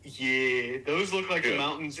 Yeah, those look like the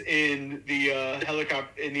mountains in the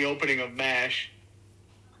helicopter in the opening of MASH.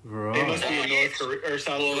 They must Right. be in North Korea or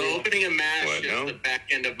South Well, the Korea. opening of MASH What, is no? the back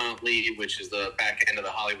end of Mount Lee, which is the back end of the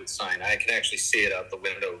Hollywood sign. I can actually see it out the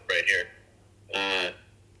window right here.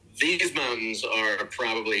 These mountains are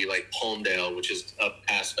probably like Palmdale, which is up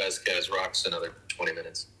past Vasquez Rocks, another 20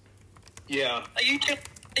 minutes. Yeah. Are you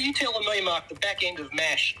telling me, Mark, the back end of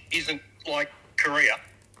MASH isn't like Korea?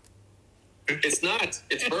 It's not.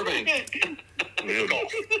 It's Burbank.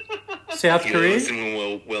 South You know, Korea? listen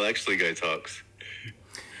when well actually guy talks.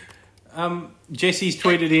 Jesse's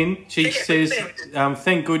tweeted in. She says,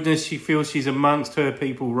 thank goodness she feels she's amongst her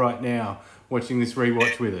people right now watching this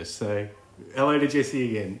rewatch with us. So, hello to Jesse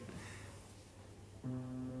again.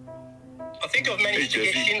 I think I've managed to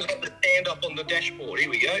get Jesse. Shins up to stand up on the dashboard. Here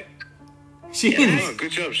we go. Shins! Oh,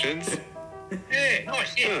 good job, Shins. Yeah,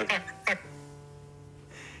 nice. Yeah. Fuck.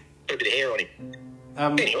 Got a bit of hair on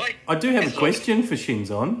him. Anyway, I do have a question for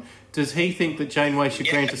Shinzon. Does he think that Janeway should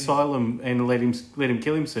grant asylum and let him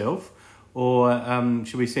kill himself, or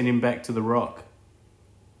should we send him back to the Rock?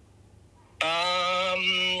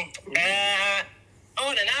 I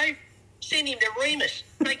don't know. Send him to Remus.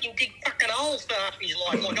 Make him dig fucking holes for half his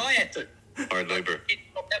life like I had to. Hard labor.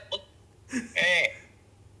 Yeah,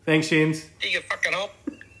 Thanks, Shins. dig a fucking hole.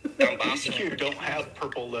 Dumb bastard. You don't have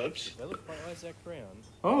purple lips.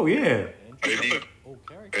 Oh yeah. Are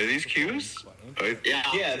these Qs? Yeah.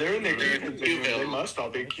 Yeah, they're in their They're cute cute position. They villains. must all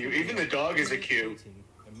be cute. Even the dog is a Q.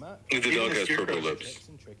 The dog Even the has purple scarecrow. lips.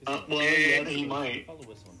 Well, yeah, he might.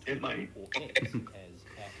 It might.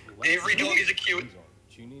 Every dog is a cute.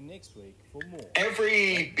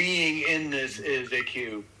 Every being in this is a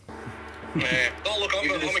Q. Oh, look,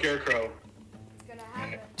 Even the I'm a scarecrow.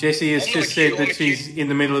 Jesse has I'm just not a said Q, I'm that a Q. she's in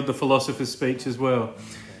the middle of the philosopher's speech as well.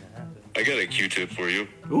 I got a Q-tip for you.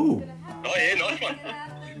 Ooh. Oh, yeah, nice one.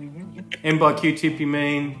 And by Q-tip you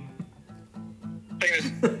mean...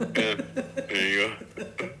 Penis. Yeah, there you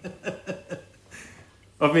go.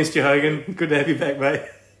 I've missed you, Hogan. Good to have you back, mate.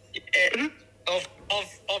 Yeah, I've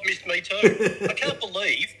missed me too. I can't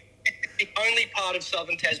believe it's the only part of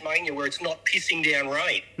southern Tasmania where it's not pissing down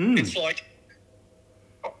rain. It's like,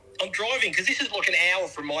 I'm driving, because this is like an hour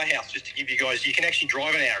from my house, just to give you guys, you can actually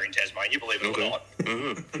drive an hour in Tasmania, believe it or not.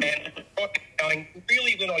 And I'm going,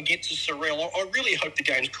 really, when I get to Sorel, I really hope the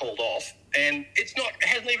game's called off. And it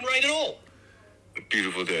hasn't even rained at all.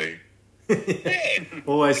 Beautiful day. Yeah.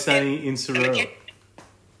 Always sunny in Sorel.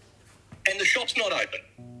 And the shop's not open.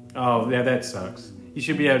 Oh, yeah, that sucks. You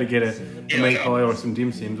should be able to get a Yeah, meat I pie know. or some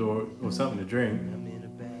dim sims or something to drink.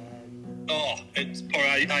 Oh, it's or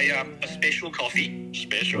a special coffee.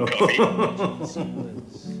 Special coffee.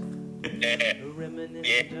 Yeah.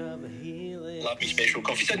 Yeah. Love me special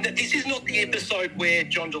coffee. So this is not the episode where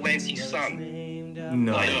John Delancey's son. No.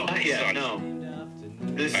 No, not yet. Son. No.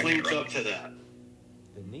 This leads up to that.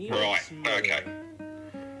 Right. Okay.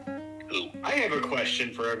 Cool. I have a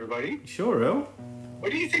question for everybody. Sure, El.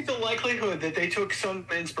 What do you think the likelihood that they took some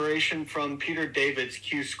inspiration from Peter David's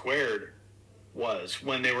Q Squared was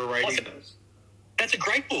when they were writing this? That's a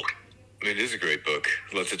great book. It is a great book.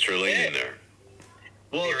 Lots of Trelane in there.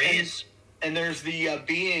 Well, There is. And there's the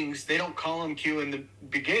beings, they don't call them Q in the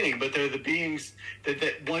beginning, but they're the beings that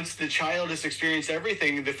once the child has experienced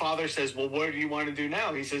everything, the father says, well, what do you want to do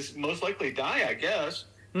now? He says, most likely die, I guess,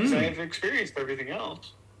 because I have experienced everything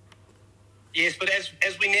else. Yes, but as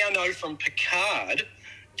we now know from Picard,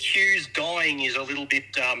 Q's dying is a little bit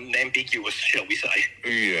ambiguous, shall we say?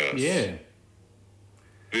 Yes. Yeah.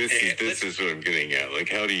 This is what I'm getting at. Like,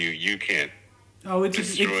 how do you can't Oh, it's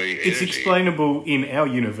destroy it's energy. explainable in our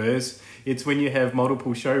universe. It's when you have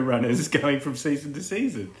multiple showrunners going from season to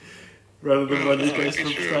season, rather than one that goes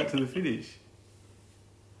from true. start to the finish.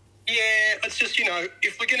 Yeah, it's just,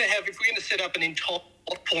 if we're going to set up an entire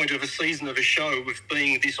plot point of a season of a show with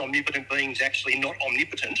being this omnipotent being's actually not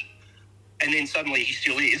omnipotent, and then suddenly he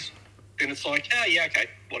still is, then it's like, oh yeah, okay,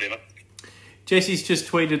 whatever. Jessie's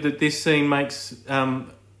just tweeted that this scene makes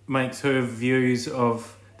her views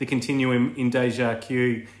of the continuum in Deja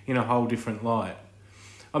Q in a whole different light.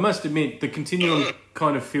 I must admit, the continuum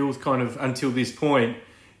kind of feels until this point,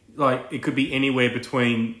 like it could be anywhere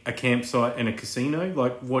between a campsite and a casino.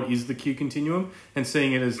 Like, what is the Q continuum? And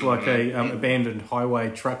seeing it as like a abandoned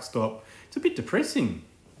highway truck stop, it's a bit depressing.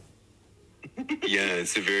 Yeah,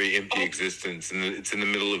 it's a very empty existence, and it's in the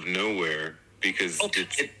middle of nowhere because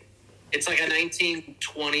It's like a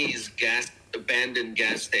 1920s abandoned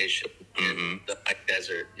gas station in the high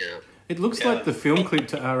desert. Yeah. It looks like the film clip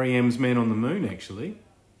to REM's Man on the Moon, actually.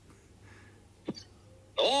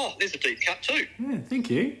 Oh, there's a deep cut too. Yeah, thank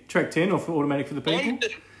you. Track 10 off Automatic for the People.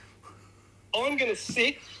 I'm going to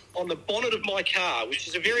sit on the bonnet of my car, which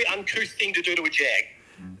is a very uncouth thing to do to a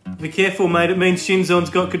Jag. Be careful, mate. It means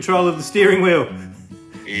Shinzon's got control of the steering wheel.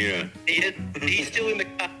 yeah. He's still in the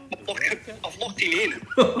car. I've locked him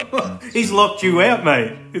in. He's locked you out,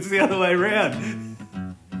 mate. It's the other way around.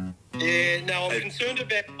 Yeah, no, I'm concerned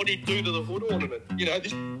about what he'd do to the hood ornament.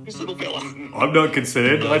 This little fella. I'm not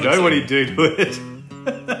concerned. I know what he'd do to it.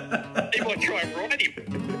 He might try and ride him.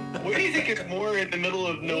 Where do you think it's more in the middle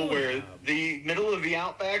of nowhere? The middle of the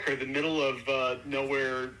outback or the middle of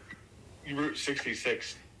nowhere, Route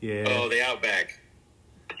 66? Yeah. Oh, the Outback.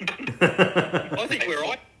 I think we're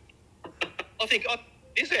right.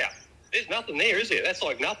 Is there? There's nothing there, is there? That's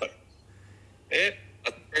like nothing. Yeah.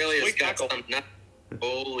 Australia's Sweet got tackle. some nuts.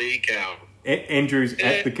 Holy cow. Andrew's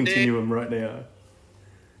at the continuum right now.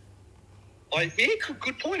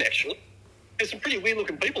 Good point, actually. There's some pretty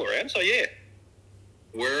weird-looking people around, so yeah.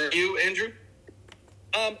 Where are you, Andrew?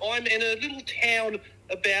 I'm in a little town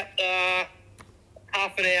about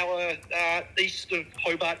half an hour east of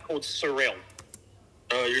Hobart called Sorrel.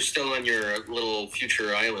 Oh, you're still on your little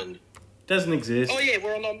future island. Doesn't exist. Oh, yeah,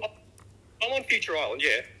 I'm on Future Island,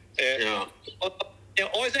 yeah. Yeah. Now,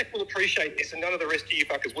 Isaac will appreciate this, and none of the rest of you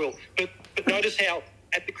fuckers will, but notice how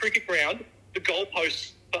at the cricket ground, the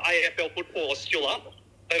goalposts for AFL football are still up.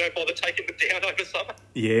 They don't bother taking them down over summer.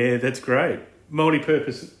 Yeah, that's great.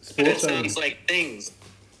 Multi-purpose That sports. sounds like things.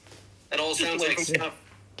 That all sounds like stuff.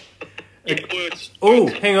 Words. Oh,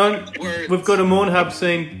 hang on. Words. We've got a Morn Hub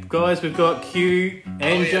scene, guys. We've got Q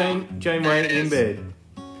and yeah. Janeway There it in is. bed.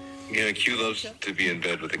 Yeah, Q loves to be in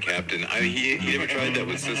bed with the captain. He never tried that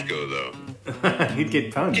with Cisco, though. He'd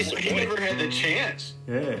get punched. He never had the chance.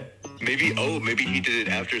 Yeah. Maybe he did it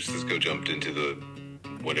after Cisco jumped into the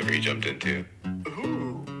whatever he jumped into.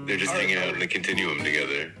 Ooh. They're just hanging out in the continuum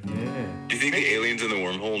together. Yeah. Do you think the aliens in the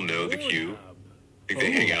wormhole know the Q? Think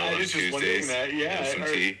they hang out I on was just wondering Tuesdays? that, yeah. Have some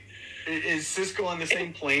tea? Is Cisco on the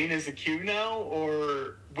same plane as the Q now,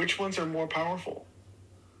 or which ones are more powerful?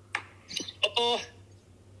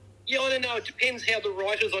 Yeah, I don't know. It depends how the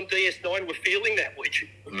writers on DS9 were feeling that week.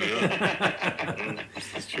 Yeah.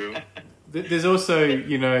 That's true. There's also,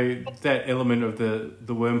 that element of the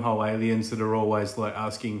wormhole aliens that are always like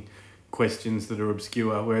asking questions that are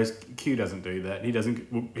obscure, whereas Q doesn't do that.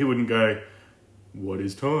 He wouldn't go, what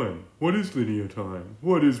is time? What is linear time?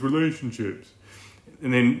 What is relationships?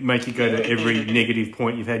 And then make you go to every negative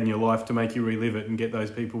point you've had in your life to make you relive it and get those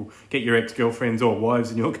people, get your ex-girlfriends or wives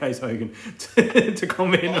in your case, Hogan, to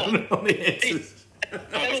comment on the answers.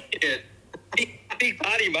 Big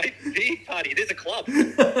party, mate. Big party. There's a club.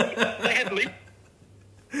 They had me.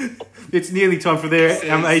 It's nearly time for their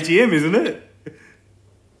AGM, isn't it?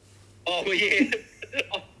 Oh, well, yeah.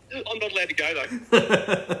 I'm not allowed to go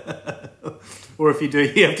potato. Or if you do,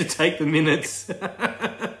 you have to take the minutes.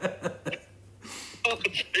 Oh,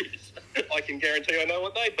 jeez. I can guarantee I know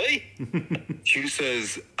what they'd be. Q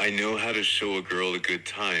says, I know how to show a girl a good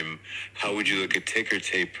time. How would you like a ticker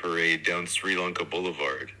tape parade down Sri Lanka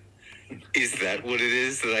Boulevard? Is that what it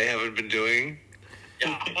is that I haven't been doing?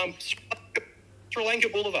 Yeah, Sri Lanka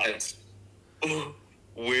Boulevard. Oh,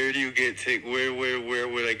 where do you get where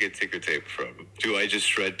would I get ticker tape from? Do I just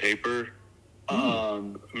shred paper?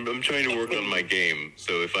 I'm trying to work on my game.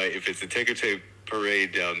 So if it's a ticker tape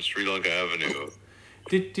parade down Sri Lanka Avenue.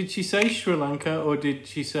 Did she say Sri Lanka or did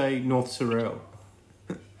she say North Sorrel?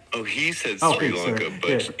 Oh, he said Oh, Sri sorry. Lanka, but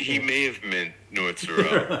Yeah. he may have meant North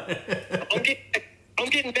Sorrel. I'm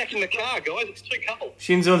getting back in the car, guys. It's too cold.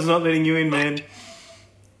 Shinzon's not letting you in, man.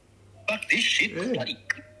 Fuck this shit. Yeah. Bloody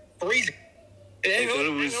freezing. I thought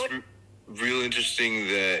it was real interesting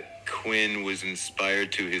that Quinn was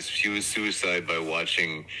inspired to his suicide by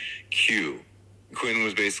watching Q. Quinn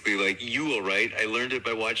was basically like, you all right? I learned it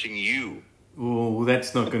by watching you. Oh,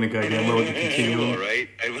 that's not going to go down well with the You all continuum. right?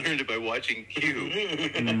 I learned it by watching Q.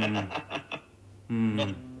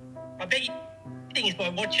 I bet you thing is by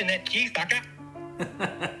watching that Q fucker.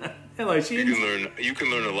 Hello, Shins. You can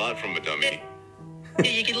learn a lot from a dummy. Yeah,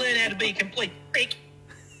 you can learn how to be a complete prick.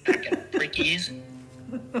 Fucking prick he is.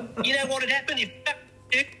 You know what would happen if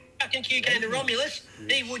fucking Q came to Romulus?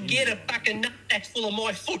 He would get a fucking nut that's full of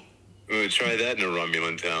my foot. We'll try that in a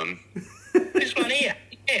Romulan town. This one here.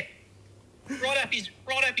 Yeah. Right up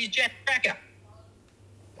his jack cracker.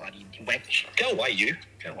 Bloody wank. Go away, you.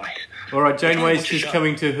 Go away. All right, Janeway's Watch your just show.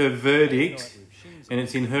 coming to her verdict, and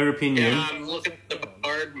it's in her opinion. Yeah, I'm looking at the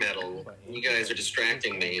card medal. You guys are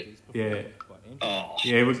distracting me. Yeah, Oh.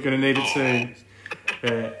 yeah, we're going to need it soon.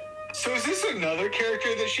 So is this another character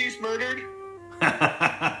that she's murdered?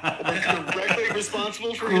 That's directly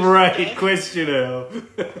responsible for his Great death? question, Al.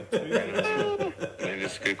 That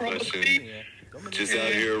is a good question. Just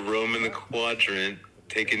out here roaming the quadrant,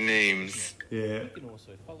 taking names. Yeah,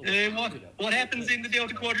 What happens in the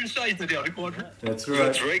Delta Quadrant stays in the Delta Quadrant. that's right.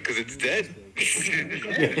 That's right, because it's dead.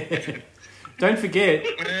 Don't forget,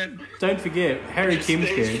 Harry Kim's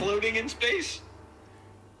Stays dead. floating in space.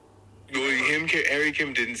 Well, Harry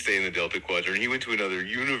Kim didn't stay in the Delta Quadrant. He went to another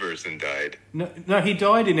universe and died. No, he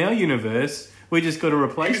died in our universe. We just got a He was a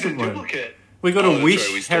replacement one. duplicate. We got Oh, to that's wish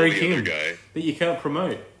right, we stole Harry the Kim other guy. that you can't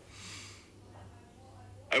promote.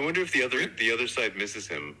 I wonder if the other side misses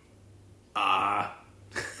him. Ah,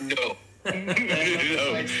 No. No.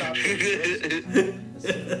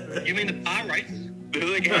 You mean the bar race? They're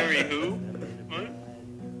like, Harry, who? What?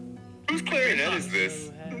 Whose clarinet is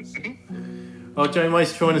this? oh,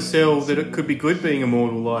 Janeway's trying to sell that it could be good being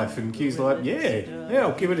immortal life, and Q's like, yeah,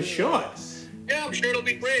 I'll give it a shot. Yeah, I'm sure it'll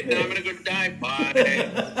be great. Now I'm gonna go die. Bye.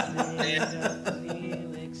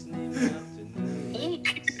 All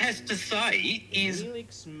Kit has to say is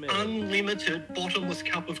unlimited bottomless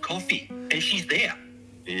cup of coffee, and she's there.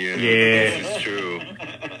 Yeah, Yeah. this is true.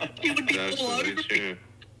 She would be That's all over really it. true.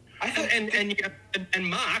 I thought, and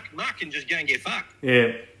Mark can just go and get fucked.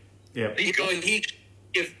 Yeah, yeah. He's got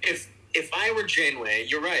If I were Janeway,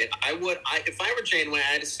 you're right. If I were Janeway,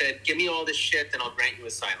 I'd have said, "Give me all this shit, then I'll grant you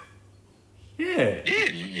asylum." Yeah.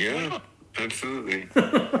 Yeah, absolutely.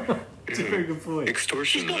 It's a very good point.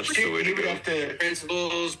 Extortion, that's the way to He would go. have to.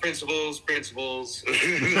 Principles.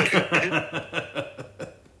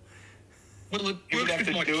 well, it He would works have with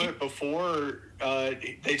to my do kid. it before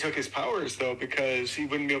they took his powers, though, because he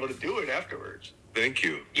wouldn't be able to do it afterwards. Thank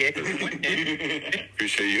you. Yeah, good point. Yeah.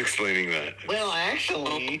 Appreciate you explaining that. Well,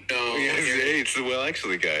 actually, No, Yes, here, hey, it's the well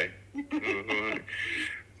actually guy. here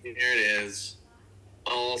it is.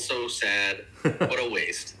 All so sad. What a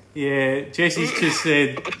waste. Yeah, Jessie's just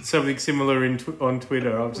said something similar on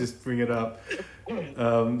Twitter. I'll just bring it up.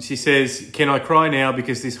 She says, "Can I cry now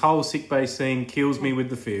because this whole sick bay scene kills me with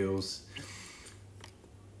the feels."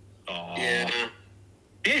 Oh. Yeah.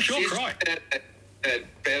 Yeah, sure, She's cry. that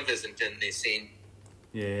Bev isn't in the scene.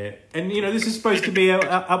 Yeah, and this is supposed to be our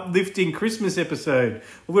uplifting Christmas episode.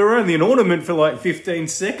 We're only an ornament for like 15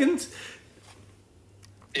 seconds.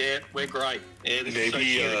 Yeah, we're great. Yeah, this is so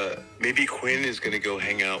cute. Maybe Quinn is going to go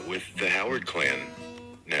hang out with the Howard clan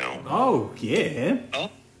now. Oh, yeah. Oh,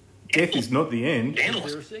 Death is not the end.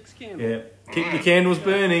 candles. 06 candle. Yeah. Keep the candles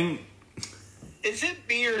burning. is it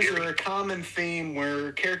me or is there a common theme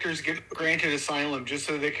where characters get granted asylum just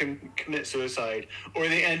so they can commit suicide, or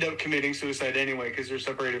they end up committing suicide anyway because they're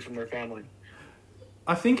separated from their family?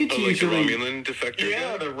 I think it's Oh, like the usually... Romulan defector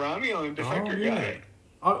Yeah, guy? the Romulan defector yeah. guy.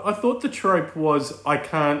 I thought the trope was I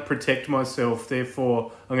can't protect myself,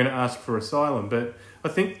 therefore I'm going to ask for asylum. But I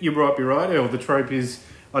think you might be right, Earl. The trope is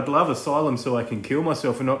I'd love asylum so I can kill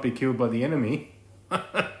myself and not be killed by the enemy.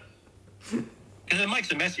 Because it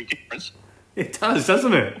makes a massive difference. It does,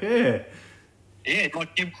 doesn't it? Yeah. Yeah,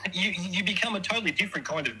 like you become a totally different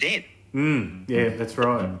kind of dead. Yeah, that's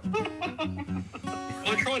right.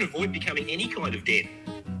 I try and avoid becoming any kind of dead.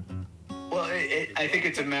 Well, I think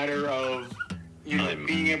it's a matter of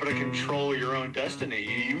being able to control your own destiny.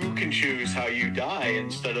 You can choose how you die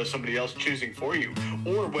instead of somebody else choosing for you,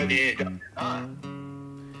 or whether you die or not.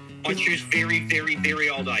 I choose very, very, very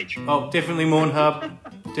old age. Oh, definitely Mornhub.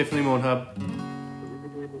 Definitely Mornhub.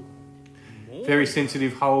 Very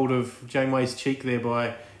sensitive hold of Janeway's cheek there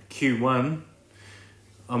by Q1.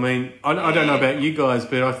 I mean, I don't know about you guys,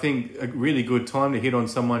 but I think a really good time to hit on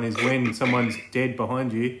someone is when someone's dead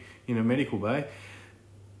behind you in a medical bay.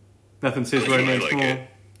 Nothing says romance like more. it.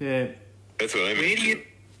 Yeah. That's what I mean.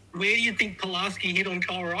 Where do you think Pulaski hit on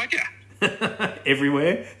Kyle Riker?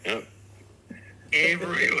 Everywhere. Yep.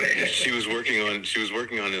 Everywhere. She was working on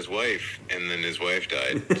his wife, and then his wife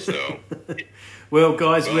died. So, Well,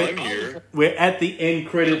 guys, well, I'm here. we're at the end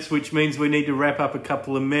credits, which means we need to wrap up a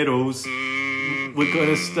couple of medals. We're going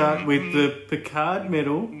to start with the Picard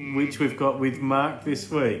medal, which we've got with Mark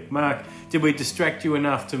this week. Mark, did we distract you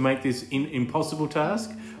enough to make this impossible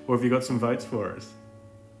task, or have you got some votes for us?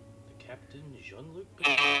 Captain Jean-Luc.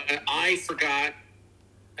 I forgot.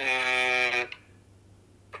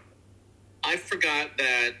 I forgot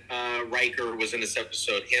that Riker was in this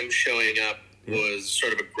episode. Him showing up was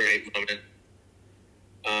sort of a great moment.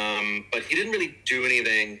 But he didn't really do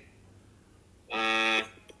anything. I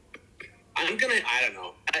don't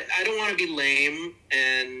know. I don't want to be lame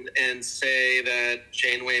and say that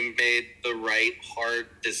Janeway made the right hard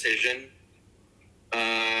decision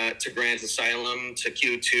to grant asylum to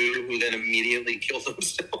Q2, who then immediately killed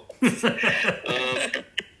himself.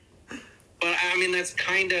 But I mean, that's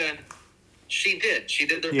kind of she did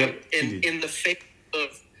the in the face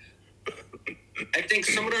of. I think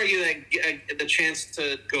some would argue that the chance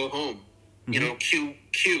to go home. You know,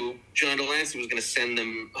 John Delancey was going to send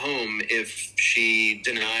them home if she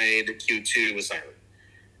denied Q2 asylum.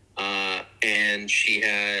 And she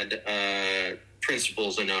had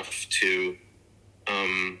principles enough to,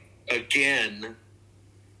 again,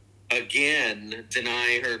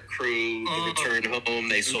 deny her crew the return home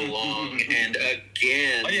they so long, and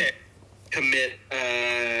again commit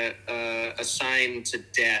assign to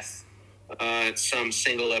death some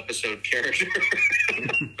single episode character.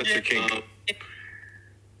 That's a king.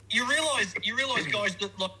 You realize, guys,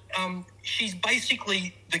 that she's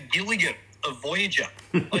basically the Gilligan of Voyager.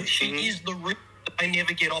 Like she is the reason that they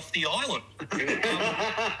never get off the island.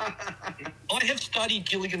 I have studied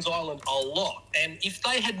Gilligan's Island a lot, and if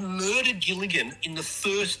they had murdered Gilligan in the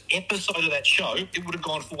first episode of that show, it would have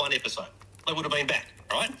gone for one episode. They would have been back,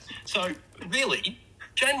 right? So really,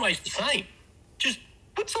 Janeway's the same. Just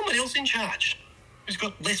put someone else in charge who's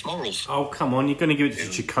got less morals. Oh, come on. You're going to give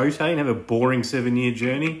it to Chakotay and have a boring 7-year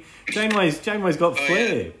journey? Janeway's got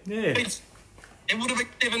flair. Yeah. It would have been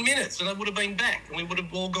 7 minutes and I would have been back and we would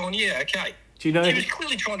have all gone, yeah, okay. Do you know... She was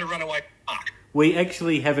clearly trying to run away from Mark. We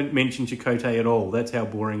actually haven't mentioned Chakotay at all. That's how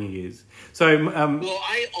boring he is. So... well,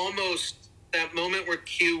 I almost... That moment where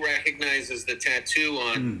Q recognizes the tattoo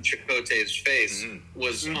on Chakotay's face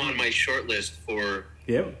was on my short list for...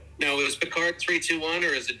 Yep. Now, is Picard 3, 2, 1, or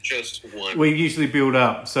is it just 1? We usually build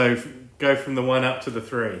up, so go from the 1 up to the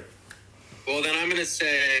 3. Well, then I'm going to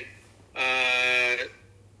say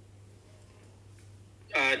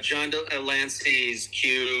John Delancey's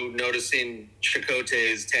Q noticing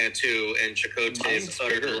Chakotay's tattoo and Chakotay's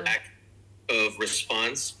utter lack of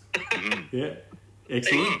response. Yeah,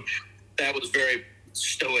 excellent. That was very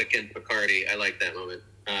stoic and Picardy. I like that moment.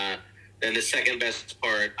 Then the second best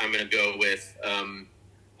part, I'm going to go with...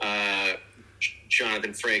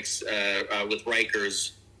 Jonathan Frakes with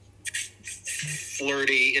Riker's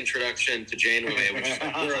flirty introduction to Janeway, which is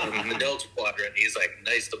like, we're on the Delta Quadrant. He's like,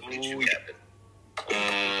 nice to meet you, Captain.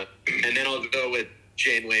 And then I'll go with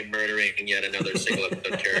Janeway murdering yet another single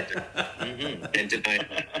episode character and denying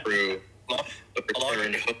crew a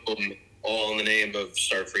return home, all in the name of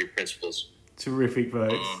Starfleet principles. Terrific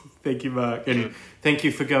votes. Thank you, Mark. And thank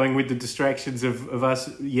you for going with the distractions of us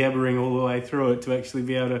yabbering all the way through it to actually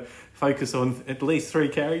be able to focus on at least 3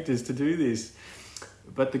 characters to do this.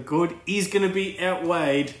 But the good is going to be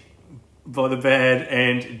outweighed by the bad,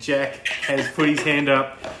 and Jack has put his hand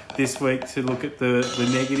up this week to look at the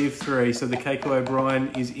negative 3. So the Keiko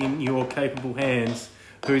O'Brien is in your capable hands.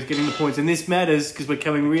 Who's getting the points? And this matters because we're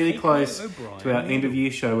coming really close to our end of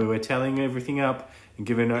year show where we're tallying everything up and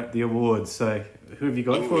giving out the awards. So who have you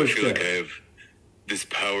got for us, I feel Jack? like I have this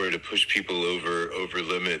power to push people over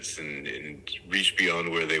limits and reach beyond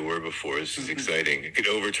where they were before. It's just exciting. It could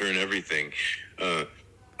overturn everything.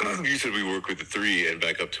 You said we work with the 3 and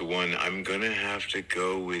back up to 1. I'm gonna have to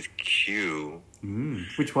go with Q.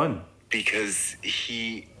 Which one? Because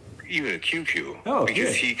even a QQ. Oh,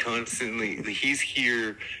 because yeah. he's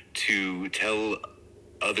here to tell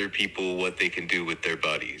other people what they can do with their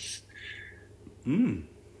bodies.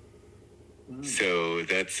 So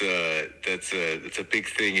that's a big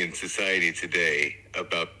thing in society today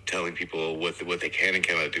about telling people what they can and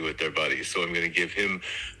cannot do with their bodies. So I'm going to give him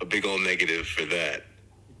a big old negative for that.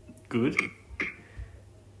 Good.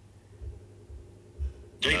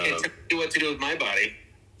 You can't tell me what to do with my body.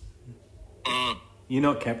 You're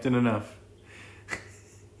not captain enough.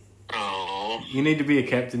 Oh. You need to be a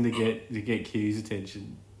captain to get Q's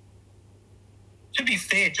attention. To be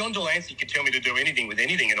fair, John Delancey could tell me to do anything with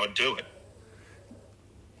anything and I'd do it.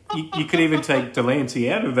 You could even take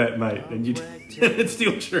Delancey out of that, mate, and it's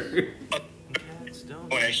still true.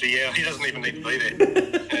 Well, actually, yeah, he doesn't even need to be there.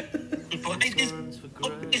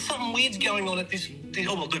 There's something weird's going on at this.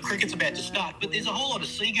 Well, the cricket's about to start, but there's a whole lot of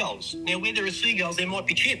seagulls. Now, where there are seagulls, there might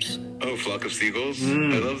be chips. Oh, flock of seagulls? I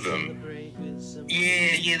love them.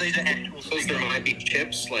 Yeah, these are actual Suppose there might be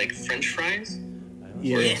chips like French fries?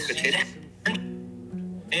 Yes.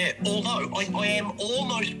 Yeah, although I am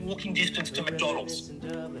almost walking distance to McDonald's.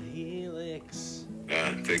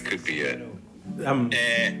 They could be it.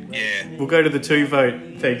 Yeah. We'll go to the 2 vote.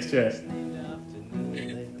 Thanks, Jack.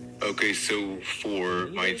 Okay, so for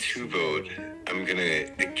my 2 vote, I'm gonna,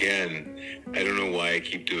 again, I don't know why I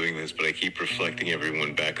keep doing this, but I keep reflecting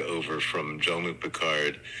everyone back over from Jean-Luc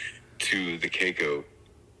Picard to the Keiko.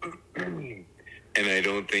 And I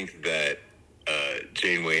don't think that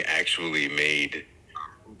Janeway actually made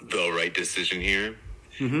the right decision here,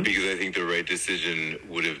 because I think the right decision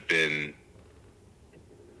would have been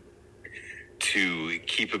to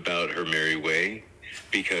keep about her merry way,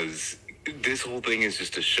 because this whole thing is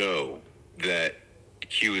just a show that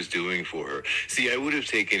Q is doing for her. See, I would have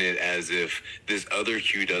taken it as if this other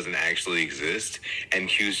Q doesn't actually exist, and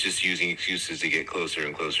Q's just using excuses to get closer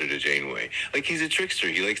and closer to Janeway. Like, he's a trickster.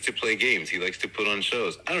 He likes to play games. He likes to put on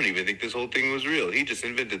shows. I don't even think this whole thing was real. He just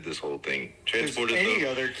invented this whole thing. Transported them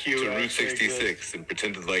other Q to Route 66 and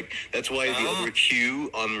pretended like... That's why the other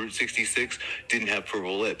Q on Route 66 didn't have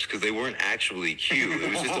purple lips, because they weren't actually Q. It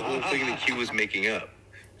was just a whole thing that Q was making up.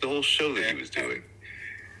 The whole show that he was doing.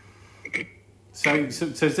 So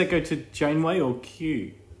does that go to Janeway or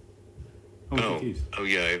Q? I'm confused. Oh,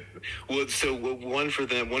 yeah. Well, so 1 for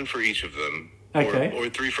them, 1 for each of them. Okay. Or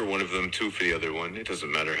 3 for one of them, 2 for the other one. It doesn't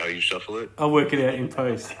matter how you shuffle it. I'll work it out in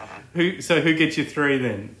post. Who gets you 3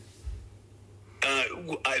 then?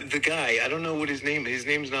 The guy, I don't know what his name is. His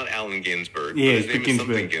name's not Allen Ginsberg. Yeah, but his name is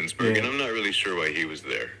something Ginsberg, yeah. and I'm not really sure why he was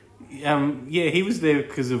there. Yeah, he was there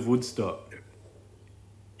because of Woodstock.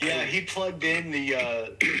 Yeah, he plugged in the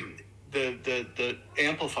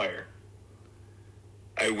amplifier.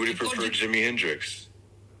 I would have preferred Jimi Hendrix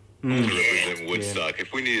to represent Woodstock.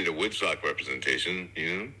 If we needed a Woodstock representation,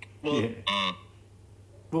 you know? Well,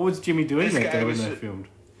 What was Jimmy doing This that guy day when was- they filmed?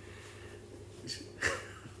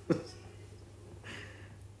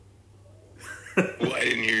 Well, I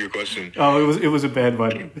didn't hear your question. Oh, it was a bad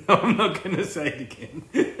one. I'm not going to say it again.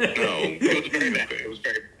 No. It was very bad. It was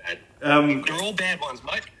very bad. They're all bad ones,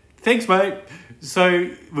 mate. Thanks, mate. So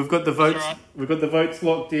we've got the votes. That's all right. We've got the votes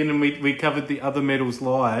locked in, and we covered the other medals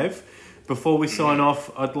live. Before we sign off,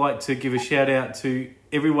 I'd like to give a shout out to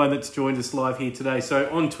everyone that's joined us live here today. So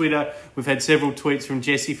on Twitter, we've had several tweets from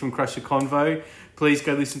Jesse from Crusher Convo. Please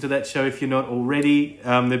go listen to that show if you're not already.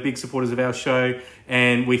 They're big supporters of our show,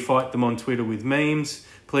 and we fight them on Twitter with memes.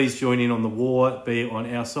 Please join in on the war, be it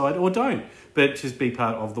on our side or don't, but just be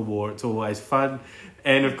part of the war. It's always fun.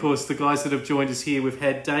 And of course, the guys that have joined us here, we've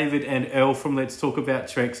had David and Elle from Let's Talk About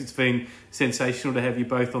Treks. It's been sensational to have you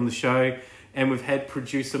both on the show. And we've had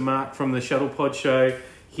producer Mark from the Shuttle Pod Show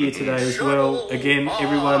here today as well. Again,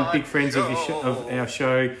 everyone, big friends of our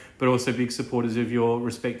show, but also big supporters of your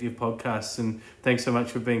respective podcasts. And thanks so much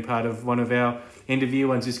for being part of one of our end of year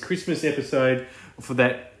ones, this Christmas episode, for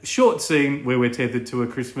that short scene where we're tethered to a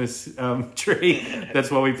Christmas tree. That's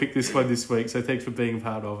why we picked this one this week. So thanks for being a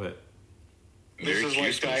part of it. this is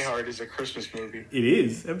like Die Hard is a Christmas movie. It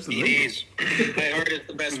is, absolutely. It is. Die Hard is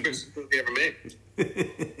the best Christmas movie ever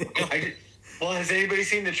made. Well, has anybody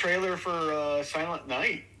seen the trailer for Silent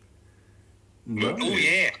Night? No. Oh,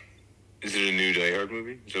 yeah. Is it a new Die Hard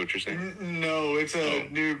movie? Is that what you're saying? No, it's a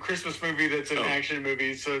new Christmas movie that's an action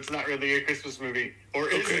movie, so it's not really a Christmas movie. Or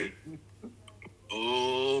is it?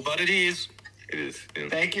 Oh, but it is. It is. Yeah.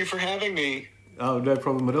 Thank you for having me. Oh, no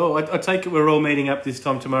problem at all. I take it we're all meeting up this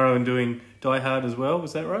time tomorrow and doing Die Hard as well.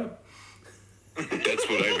 Was that right? That's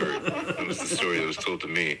what I heard. That was the story that was told to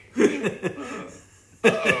me.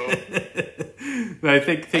 No,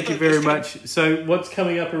 thank you very much. So what's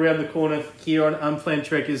coming up around the corner here on Unplanned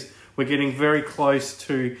Trek is we're getting very close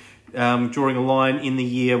to drawing a line in the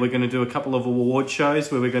year. We're going to do a couple of award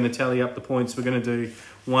shows where we're going to tally up the points. We're going to do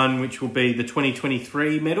one which will be the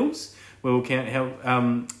 2023 medals, where we'll count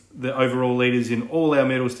how the overall leaders in all our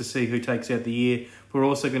medals to see who takes out the year. We're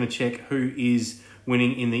also going to check who is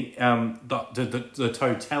winning in the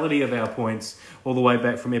totality of our points all the way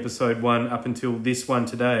back from episode 1 up until this one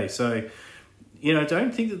today. So,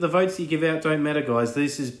 don't think that the votes that you give out don't matter, guys.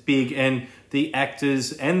 This is big, and the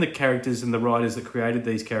actors and the characters and the writers that created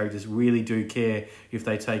these characters really do care if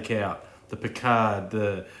they take out the Picard,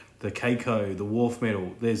 the Keiko, the Worf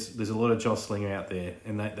medal. There's a lot of jostling out there,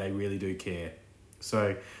 and they really do care.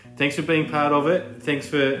 So, thanks for being part of it. Thanks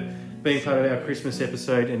for being part of our Christmas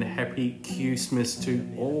episode, and happy Q-smas to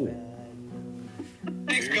all.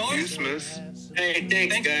 Thanks, guys. Christmas. Hey,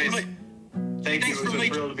 thanks, guys. Thank you. It was a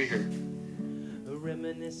thrill to be here.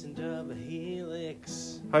 Reminiscent of a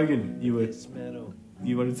helix. Hogan, you wanted to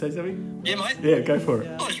say something? Yeah, mate. Yeah, go for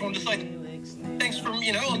it. I just wanted to say thanks from,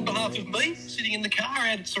 on behalf of me, sitting in the car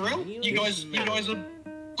out at Sorrel. You guys are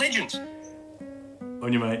legends.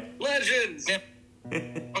 On your mate. Legends! Now,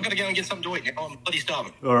 I've got to go and get something to eat. I'm bloody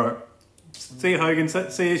starving. All right. See you, Hogan.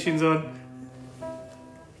 See you, Shinzon.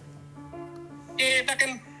 Yeah,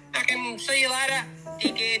 fucking see you later,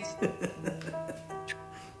 dickheads.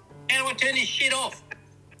 How do I turn this shit off?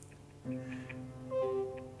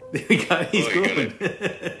 There we go. He's Oh, you got gone.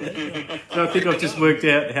 So I think I've just worked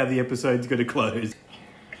out how the episode's going to close.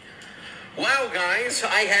 Wow, guys,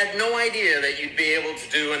 I had no idea that you'd be able to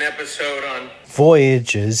do an episode on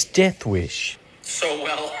Voyager's Death Wish. so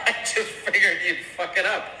well. I just figured you'd fuck it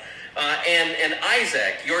up. And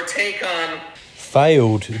Isaac, your take on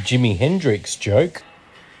Failed Jimi Hendrix joke.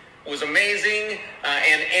 was amazing.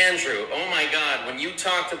 And Andrew, oh my God, when you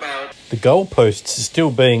talked about The goalposts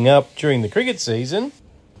still being up during the cricket season.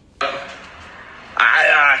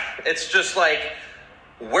 it's just like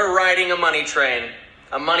we're riding a money train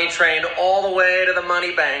all the way to the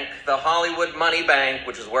money bank, the Hollywood money bank,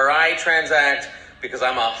 which is where I transact because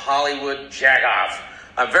I'm a Hollywood jagoff.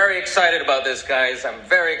 I'm very excited about this, guys. I'm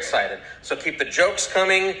very excited. So keep the jokes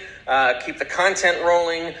coming, keep the content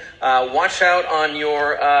rolling. Watch out on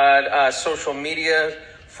your social media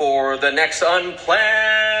for the next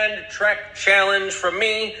Unplanned Trek challenge from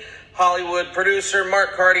me, Hollywood producer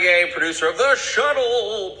Mark Cartier, producer of the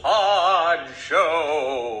Shuttle Pod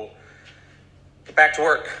Show. Get back to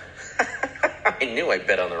work. I knew I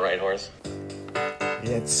bet on the right horse.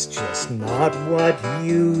 It's just not what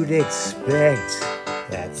you'd expect.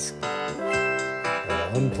 That's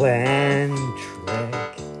Unplanned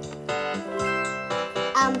Trek.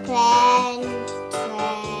 Unplanned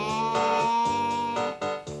Trek.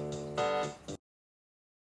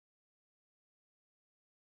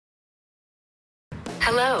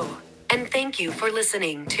 Hello, and thank you for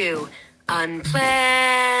listening to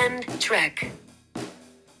Unplanned Trek.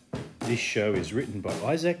 This show is written by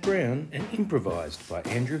Isaac Brown and improvised by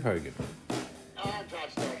Andrew Hogan. I'm Todd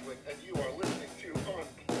Stashwick, and you are listening to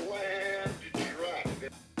Unplanned Trek.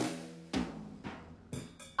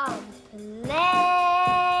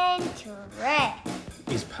 Unplanned Trek.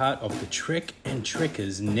 Is part of the Trek and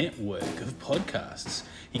Trekkers network of podcasts,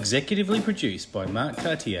 executively produced by Mark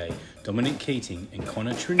Cartier, Dominic Keating, and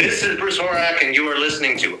Connor Trinity. This is Bruce Horak, and you are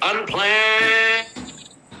listening to Unplanned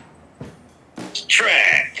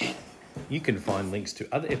Trek. You can find links to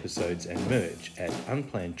other episodes and merch at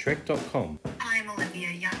unplannedtrek.com. I'm Olivia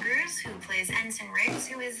Youngers, who plays Ensign Riggs,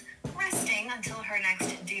 who is resting until her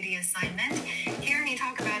next duty assignment. Hear me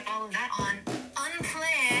talk about all of that on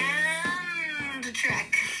Unplanned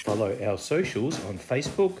Trek. Follow our socials on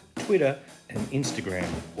Facebook, Twitter, and Instagram,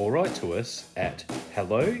 or write to us at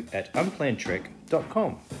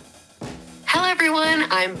hello@unplannedtrek.com. Hello, everyone.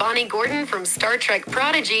 I'm Bonnie Gordon from Star Trek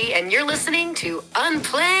Prodigy, and you're listening to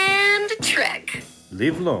Unplanned Trek.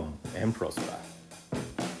 Live long and prosper.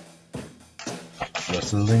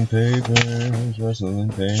 Rustling papers.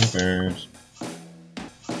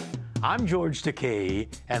 I'm George Takei,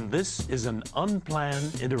 and this is an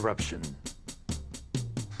unplanned interruption.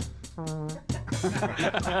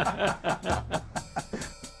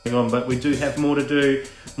 Hang on, but we do have more to do,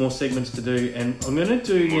 more segments to do, and I'm going to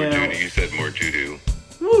do More now... doo-doo. You said more doo-doo.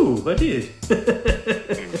 Ooh, I did.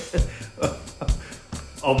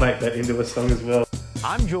 I'll make that into a song as well.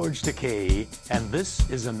 I'm George Takei, and this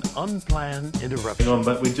is an unplanned interruption.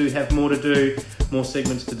 But we do have more to do, more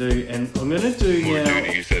segments to do, and I'm going to do More now...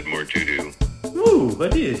 doo-doo, you said more doo-doo. Ooh, I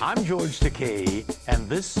did. I'm George Takei, and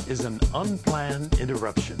this is an unplanned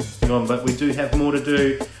interruption. But we do have more to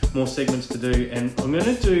do, more segments to do, and I'm going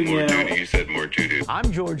to do More now... doo-doo, you said more doo-doo.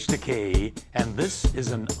 I'm George Takei, and this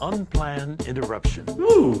is an unplanned interruption.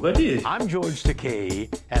 Ooh, I did. I'm George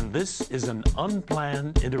Takei, and this is an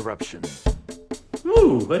unplanned interruption.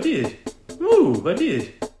 Ooh, I did. Ooh, I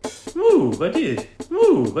did. Ooh, I did.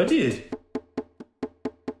 Ooh, I did.